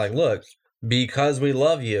people being like, look, because we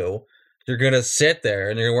love you, you're going to sit there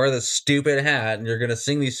and you're going to wear this stupid hat and you're going to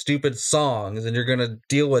sing these stupid songs and you're going to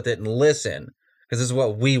deal with it and listen because this is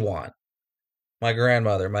what we want. My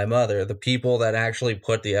grandmother, my mother, the people that actually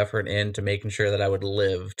put the effort into making sure that I would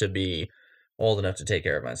live to be old enough to take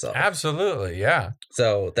care of myself. Absolutely, yeah.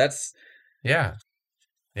 So that's... Yeah.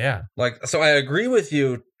 Yeah. Like, so I agree with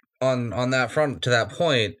you on that front to that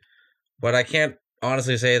point, but I can't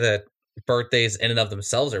honestly say that birthdays in and of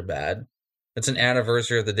themselves are bad. It's an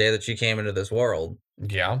anniversary of the day that you came into this world.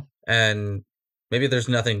 Yeah. And maybe there's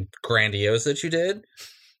nothing grandiose that you did,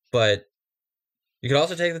 but you could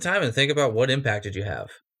also take the time and think about what impact did you have?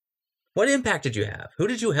 What impact did you have? Who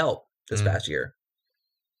did you help this past year?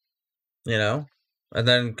 And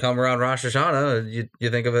then come around Rosh Hashanah, you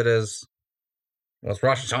think of it as, well, it's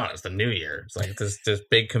Rosh Hashanah, it's the new year. It's like this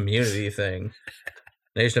big community thing.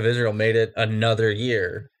 Nation of Israel made it another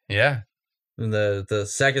year. Yeah. And the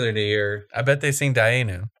secular New Year. I bet they sing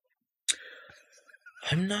Dayenu.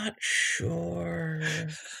 I'm not sure.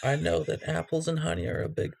 I know that apples and honey are a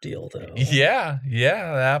big deal, though. Yeah,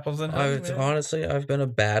 the apples and honey. Honestly, I've been a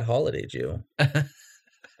bad holiday Jew.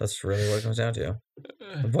 That's really what it comes down to.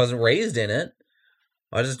 I wasn't raised in it.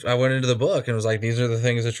 I went into the book and was like, these are the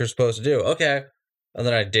things that you're supposed to do. Okay. And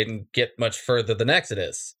then I didn't get much further than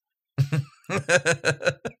Exodus.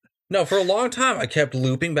 No, for a long time, I kept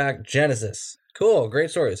looping back Genesis. Cool, great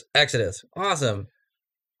stories. Exodus, awesome.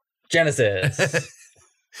 Genesis.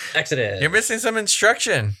 Exodus. You're missing some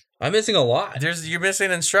instruction. I'm missing a lot. You're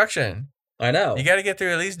missing instruction. I know. You got to get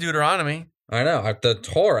through at least Deuteronomy. I know. The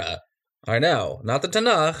Torah. I know. Not the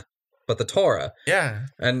Tanakh, but the Torah. Yeah.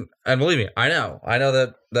 And believe me, I know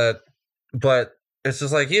that, but it's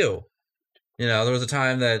just like you. You know, there was a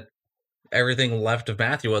time that everything left of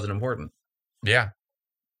Matthew wasn't important. Yeah.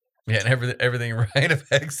 Yeah, and everything right of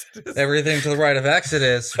Exodus. Everything to the right of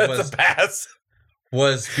Exodus That's a pass.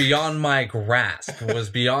 was beyond my grasp, was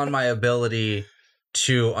beyond my ability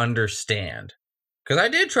to understand. Because I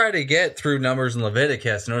did try to get through Numbers and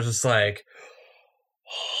Leviticus, and it was just like,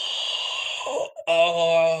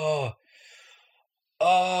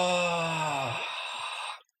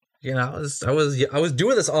 you know, I was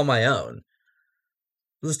doing this on my own.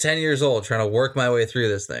 I was 10 years old trying to work my way through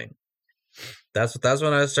this thing. That's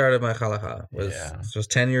when I started my halakha. Was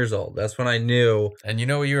 10 years old. That's when I knew. And you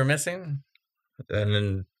know what you were missing? And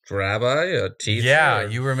then rabbi, a teacher. Yeah,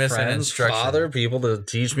 you were missing friends, instruction. Father, people to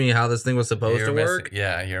teach me how this thing was supposed to work.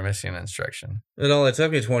 Yeah, you're missing instruction. It only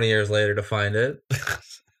took me 20 years later to find it.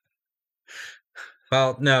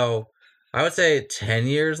 Well, no, I would say 10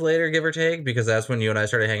 years later, give or take, because that's when you and I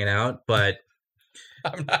started hanging out. But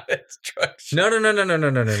I'm not instruction.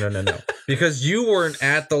 No. Because you weren't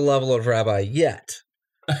at the level of rabbi yet,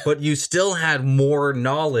 but you still had more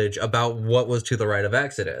knowledge about what was to the right of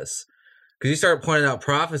Exodus. Because you started pointing out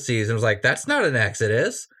prophecies and was like, that's not an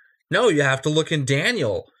Exodus. No, you have to look in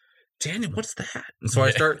Daniel. Daniel, what's that? And so I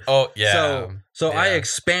start. Oh, yeah. So I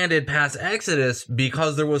expanded past Exodus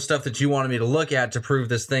because there was stuff that you wanted me to look at to prove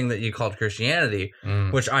this thing that you called Christianity,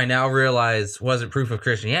 which I now realize wasn't proof of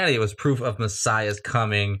Christianity. It was proof of Messiah's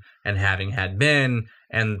coming and having had been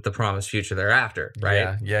and the promised future thereafter,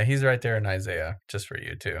 right? Yeah, he's right there in Isaiah, just for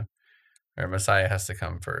you too. Where Messiah has to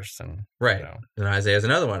come first. And right. You know. And Isaiah's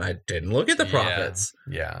another one. I didn't look at the prophets.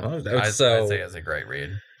 Yeah. Well, Isaiah's a great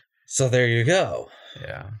read. So there you go.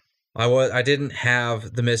 Yeah. I didn't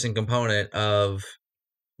have the missing component of,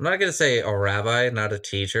 I'm not going to say a rabbi, not a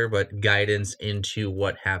teacher, but guidance into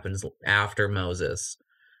what happens after Moses.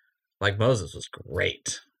 Like, Moses was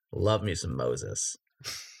great. Love me some Moses.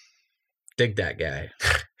 Dig that guy.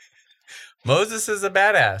 Moses is a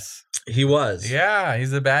badass. He was. Yeah,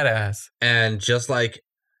 he's a badass. And just like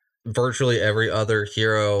virtually every other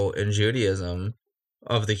hero in Judaism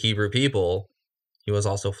of the Hebrew people, he was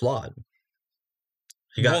also flawed.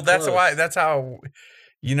 That's how,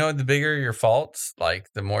 you know, the bigger your faults, like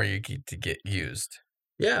the more you get to get used.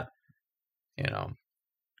 Yeah. You know,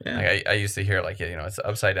 yeah. Like I used to hear like, you know, it's an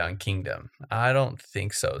upside down kingdom. I don't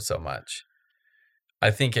think so much. I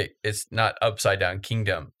think it's not upside down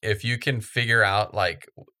kingdom. If you can figure out like,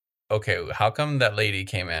 okay, how come that lady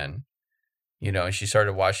came in, you know, and she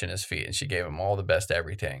started washing his feet and she gave him all the best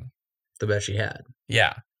everything. The best she had.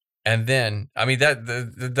 Yeah. And then, I mean,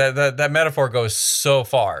 that metaphor goes so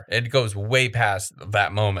far. It goes way past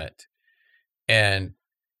that moment. And,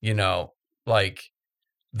 you know, like,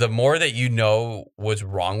 the more that you know what's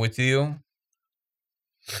wrong with you,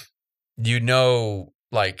 you know,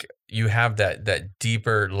 like, you have that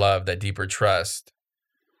deeper love, that deeper trust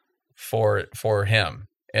for him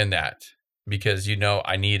in that. Because, you know,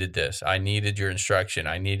 I needed this. I needed your instruction.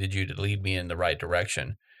 I needed you to lead me in the right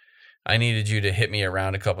direction. I needed you to hit me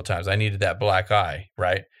around a couple times. I needed that black eye,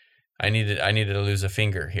 right? I needed to lose a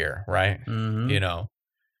finger here, right? Mm-hmm. You know,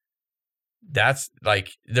 that's like,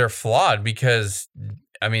 they're flawed because,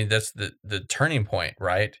 I mean, that's the turning point,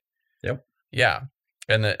 right? Yep. Yeah.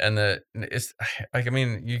 And it's like, I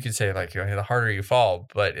mean, you could say like, the harder you fall,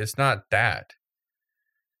 but it's not that.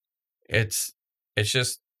 It's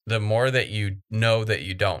just the more that you know that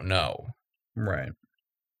you don't know. Right.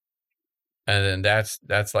 And then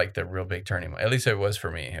that's like the real big turning moment. At least it was for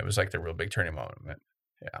me. It was like the real big turning moment.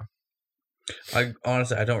 Yeah. I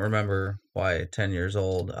honestly, I don't remember why at 10 years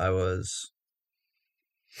old I was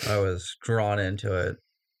drawn into it.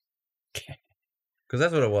 Because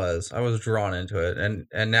that's what it was. I was drawn into it.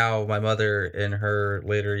 And now my mother in her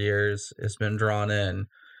later years has been drawn in.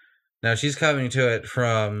 Now she's coming to it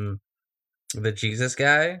from the Jesus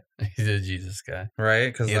guy. He's a Jesus guy. Right?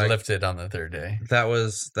 Because he lifted on the third day.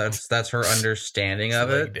 That's her understanding of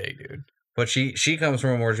it. Day, dude. But she comes from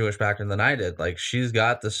a more Jewish background than I did. Like, she's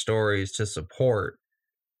got the stories to support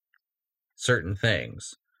certain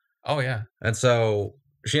things. Oh, yeah. And so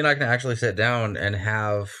she and I can actually sit down and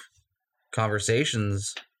have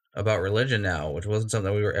conversations about religion now, which wasn't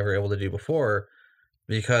something we were ever able to do before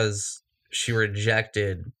because she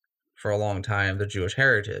rejected for a long time the Jewish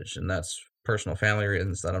heritage. And that's personal family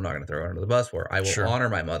reasons that I'm not going to throw under the bus for. I will honor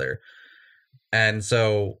my mother. And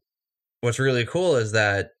so what's really cool is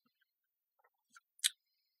that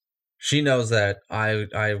she knows that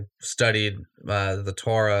I studied the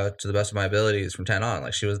Torah to the best of my abilities from 10 on.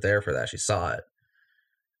 Like, she was there for that. She saw it.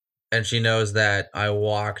 And she knows that I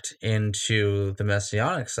walked into the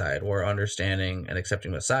Messianic side, where understanding and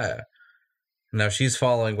accepting Messiah. Now she's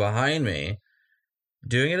following behind me,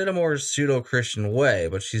 doing it in a more pseudo-Christian way,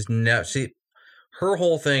 but she's her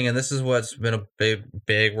whole thing, and this is what's been a big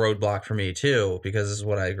roadblock for me too, because this is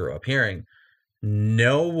what I grew up hearing.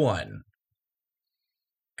 No one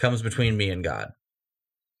comes between me and God.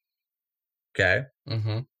 Okay?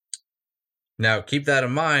 Mm-hmm. Now, keep that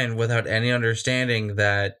in mind without any understanding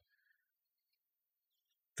that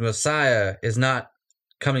the Messiah is not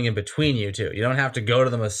coming in between you two. You don't have to go to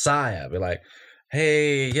the Messiah. Be like,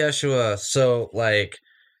 hey, Yeshua, so, like,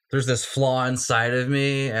 there's this flaw inside of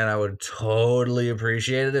me, and I would totally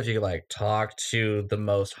appreciate it if you could, like, talk to the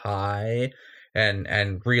Most High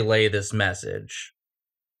and relay this message.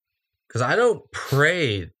 Because I don't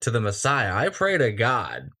pray to the Messiah. I pray to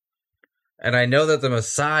God. And I know that the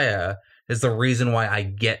Messiah is the reason why I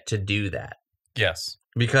get to do that. Yes.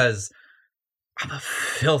 Because I'm a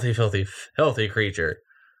filthy, filthy, filthy creature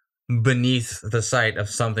beneath the sight of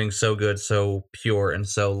something so good, so pure, and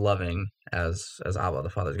so loving as Abba, the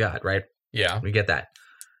Father's God, right? Yeah. We get that.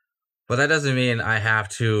 But that doesn't mean I have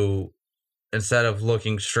to, instead of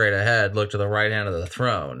looking straight ahead, look to the right hand of the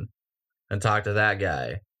throne and talk to that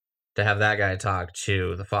guy, to have that guy talk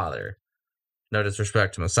to the Father. No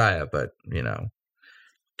disrespect to Messiah, but, you know,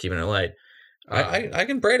 keeping it light. I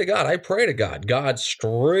can pray to God. I pray to God. God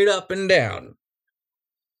straight up and down.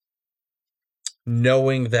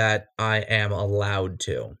 Knowing that I am allowed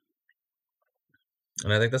to.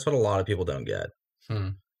 And I think that's what a lot of people don't get.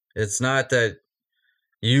 It's not that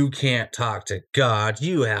you can't talk to God.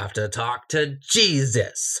 You have to talk to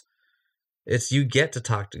Jesus. It's you get to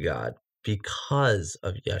talk to God because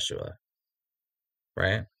of Yeshua.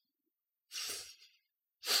 Right?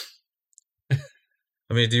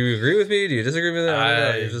 I mean, do you agree with me? Do you disagree with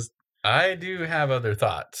that? I do have other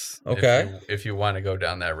thoughts. Okay. If you want to go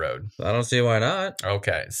down that road. I don't see why not.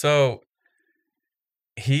 Okay. So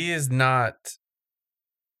he's not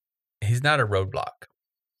a roadblock,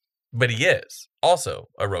 but he is also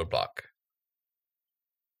a roadblock.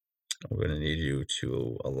 I'm going to need you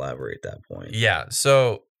to elaborate that point. Yeah.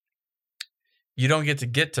 So you don't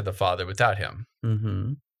get to the Father without him.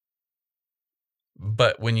 Mm-hmm.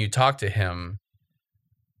 But when you talk to him,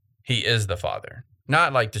 he is the Father.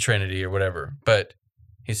 Not like the Trinity or whatever, but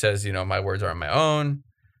he says, you know, my words aren't my own.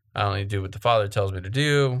 I only do what the Father tells me to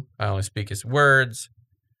do. I only speak his words.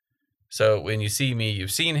 So when you see me,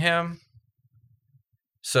 you've seen him.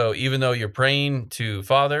 So even though you're praying to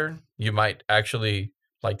Father, you might actually,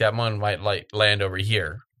 like that one might like land over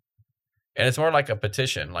here. And it's more like a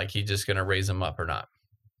petition, like he's just going to raise him up or not.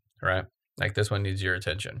 Right? Like this one needs your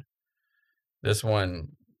attention. This one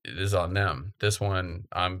is on them. This one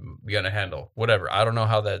I'm going to handle. Whatever. I don't know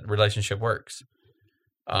how that relationship works.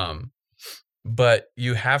 But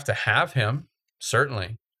you have to have him,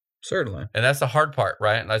 certainly. Certainly. And that's the hard part,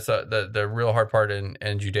 right? And that's the real hard part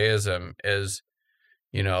in Judaism is,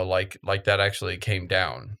 you know, like that actually came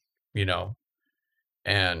down, you know,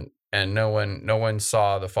 and no one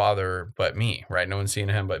saw the Father but me, right? No one's seen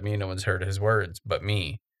him but me. No one's heard his words but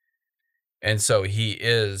me. And so he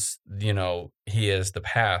is, you know, he is the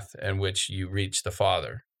path in which you reach the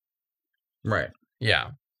Father. Right.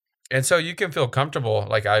 Yeah. And so you can feel comfortable.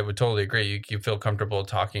 Like I would totally agree. You feel comfortable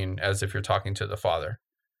talking as if you're talking to the Father.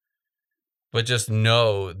 But just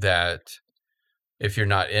know that if you're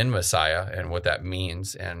not in Messiah and what that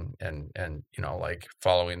means and you know, like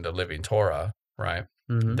following the living Torah, right?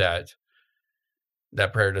 Mm-hmm.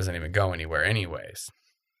 That prayer doesn't even go anywhere anyways.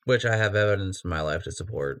 Which I have evidence in my life to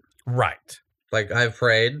support. Right. Like I've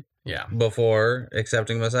prayed before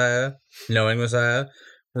accepting Messiah, knowing Messiah,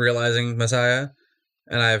 realizing Messiah,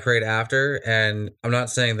 and I've prayed after. And I'm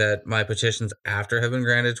not saying that my petitions after have been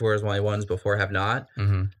granted, whereas my ones before have not.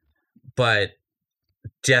 Mm-hmm. But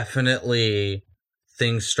definitely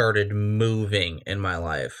things started moving in my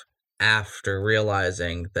life after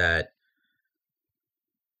realizing that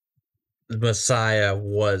Messiah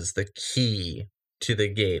was the key to the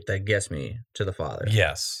gate that gets me to the Father.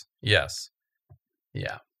 Yes. Yes.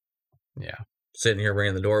 Yeah. Yeah. Sitting here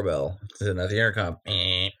ringing the doorbell, sitting at the intercom.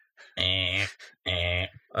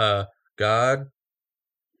 God,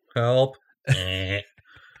 help. And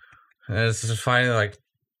it's just finally like,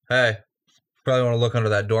 hey, probably want to look under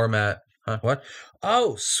that doormat. Huh? What?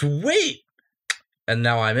 Oh, sweet. And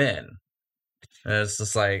now I'm in. And it's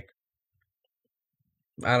just like,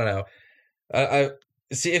 I don't know. I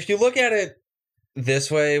see, if you look at it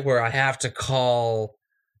this way, where I have to call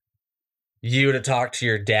you to talk to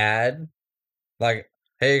your dad, like,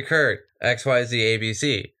 hey, Kurt, XYZ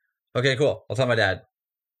ABC. Okay, cool. I'll tell my dad.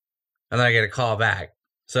 And then I get a call back.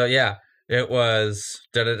 So yeah, it was,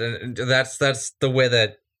 that's the way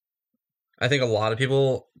that I think a lot of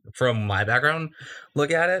people from my background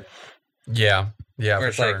look at it. Yeah, where for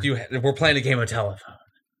it's sure. like, we're playing a game of telephone.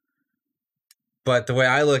 But the way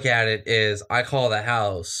I look at it is I call the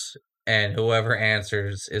house and whoever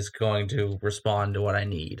answers is going to respond to what I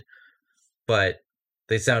need. But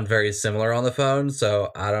they sound very similar on the phone, so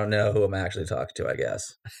I don't know who I'm actually talking to, I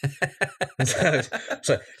guess.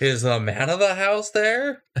 So, is the man of the house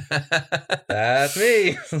there? That's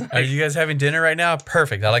me. Are you guys having dinner right now?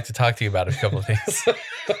 Perfect. I'd like to talk to you about a couple of things.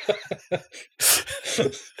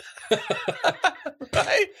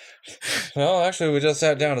 Right? Well, actually, we just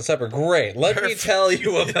sat down to supper. Great. Let me tell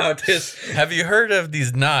you about this. Have you heard of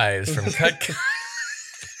these knives from Cutco?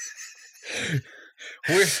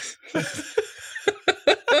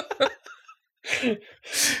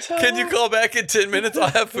 Can you call back in 10 minutes? I'll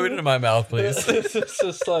have food in my mouth, please. It's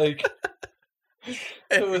just like,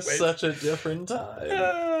 it was such a different time.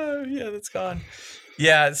 Yeah, that's gone.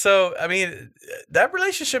 Yeah, so I mean, that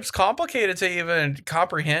relationship's complicated to even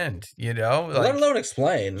comprehend, you know, like, let alone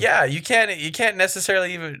explain. Yeah, you can't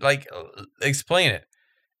necessarily even like explain it.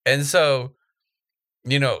 And so,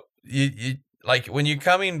 you know, you like when you're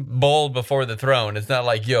coming bold before the throne, it's not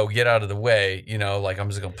like, yo, get out of the way, you know, like I'm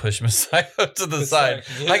just gonna push Messiah to the side.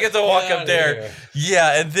 I get to walk up there. Here.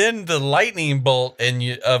 Yeah, and then the lightning bolt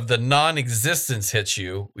of the non-existence hits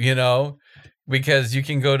you, you know, because you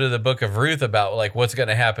can go to the book of Ruth about like what's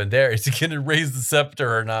gonna happen there. Is he gonna raise the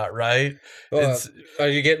scepter or not, right? Are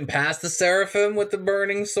you getting past the seraphim with the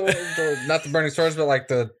burning sword? Not the burning swords, but like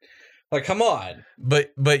come on.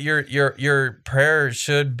 But your prayer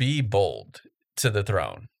should be bold to the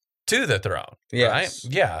throne. Yes. Right?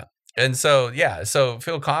 Yeah. And so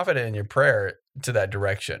feel confident in your prayer to that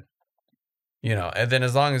direction. You know, and then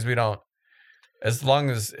as long as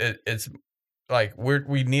it's like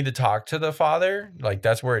we need to talk to the Father, like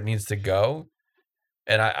that's where it needs to go.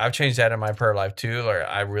 And I've changed that in my prayer life too. Or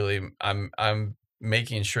I'm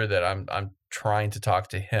making sure that I'm trying to talk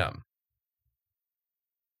to Him.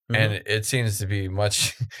 Mm-hmm. And it seems to be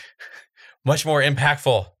much more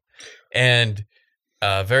impactful and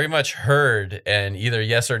very much heard, and either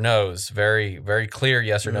yes or no's, very, very clear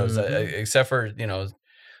yes or no's, except for, you know,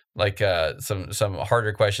 like some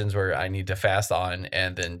harder questions where I need to fast on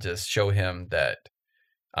and then just show Him that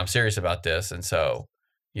I'm serious about this. And so,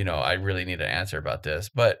 you know, I really need an answer about this.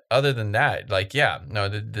 But other than that, like, yeah, no,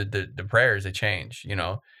 the prayers, they change, you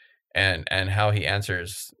know, and how He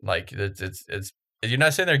answers, like it's you're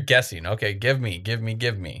not sitting there guessing. Okay, give me.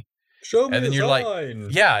 Show me. And then you're sign.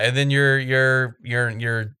 Like, yeah, and then you're you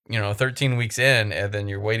know 13 weeks in, and then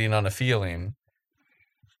you're waiting on a feeling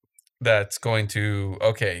that's going to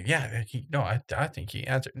I think He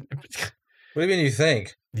answered. What do you mean you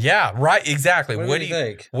think? Yeah, right, exactly. What do you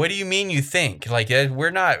think? What do you mean you think? Like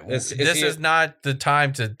we're not. This is not the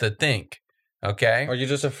time to think. Okay. Are you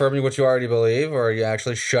just affirming what you already believe, or are you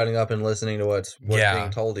actually shutting up and listening to what's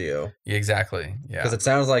being told to you? Exactly. Yeah. Because it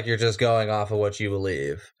sounds like you're just going off of what you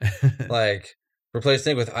believe. Like, replace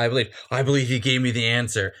think with I believe. I believe He gave me the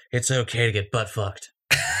answer. It's okay to get butt fucked.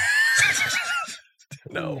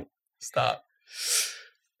 No, stop.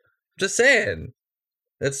 Just saying.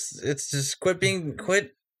 It's just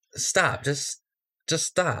stop. Just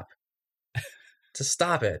stop. Just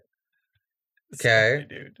stop it. Okay. Sorry,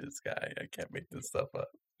 dude, this guy, I can't make this stuff up.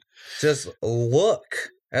 Just look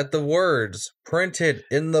at the words printed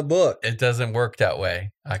in the book. It doesn't work that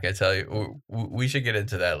way. I can tell you. We should get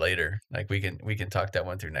into that later. Like we can talk that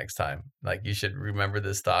one through next time. Like you should remember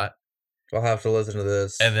this thought. I'll have to listen to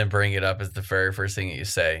this and then bring it up as the very first thing that you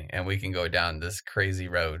say, and we can go down this crazy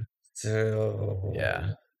road. So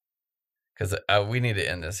yeah, because we need to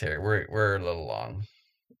end this here. We're a little long.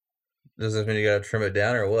 Does this mean you gotta trim it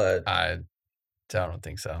down or what? I don't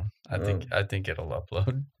think so. I think it'll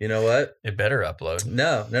upload. You know what? It better upload.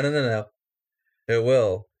 No. It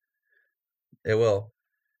will.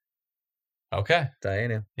 Okay.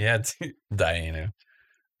 Diana. Yeah, Diana.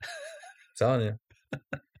 I'm telling you.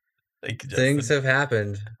 Thank you, Justin. Things have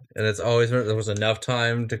happened, and it's always there was enough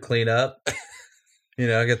time to clean up. You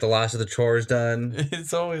know, get the last of the chores done.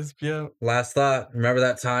 It's always, yeah. Last thought. Remember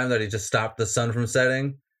that time that he just stopped the sun from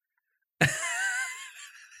setting?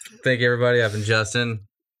 Thank you, everybody. I've been Justin.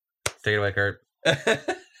 Take it away, Kurt.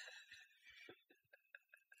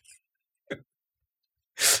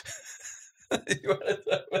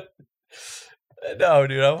 No,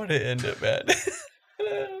 dude, I want to end it, man.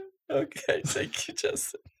 Okay, thank you,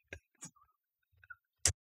 Justin.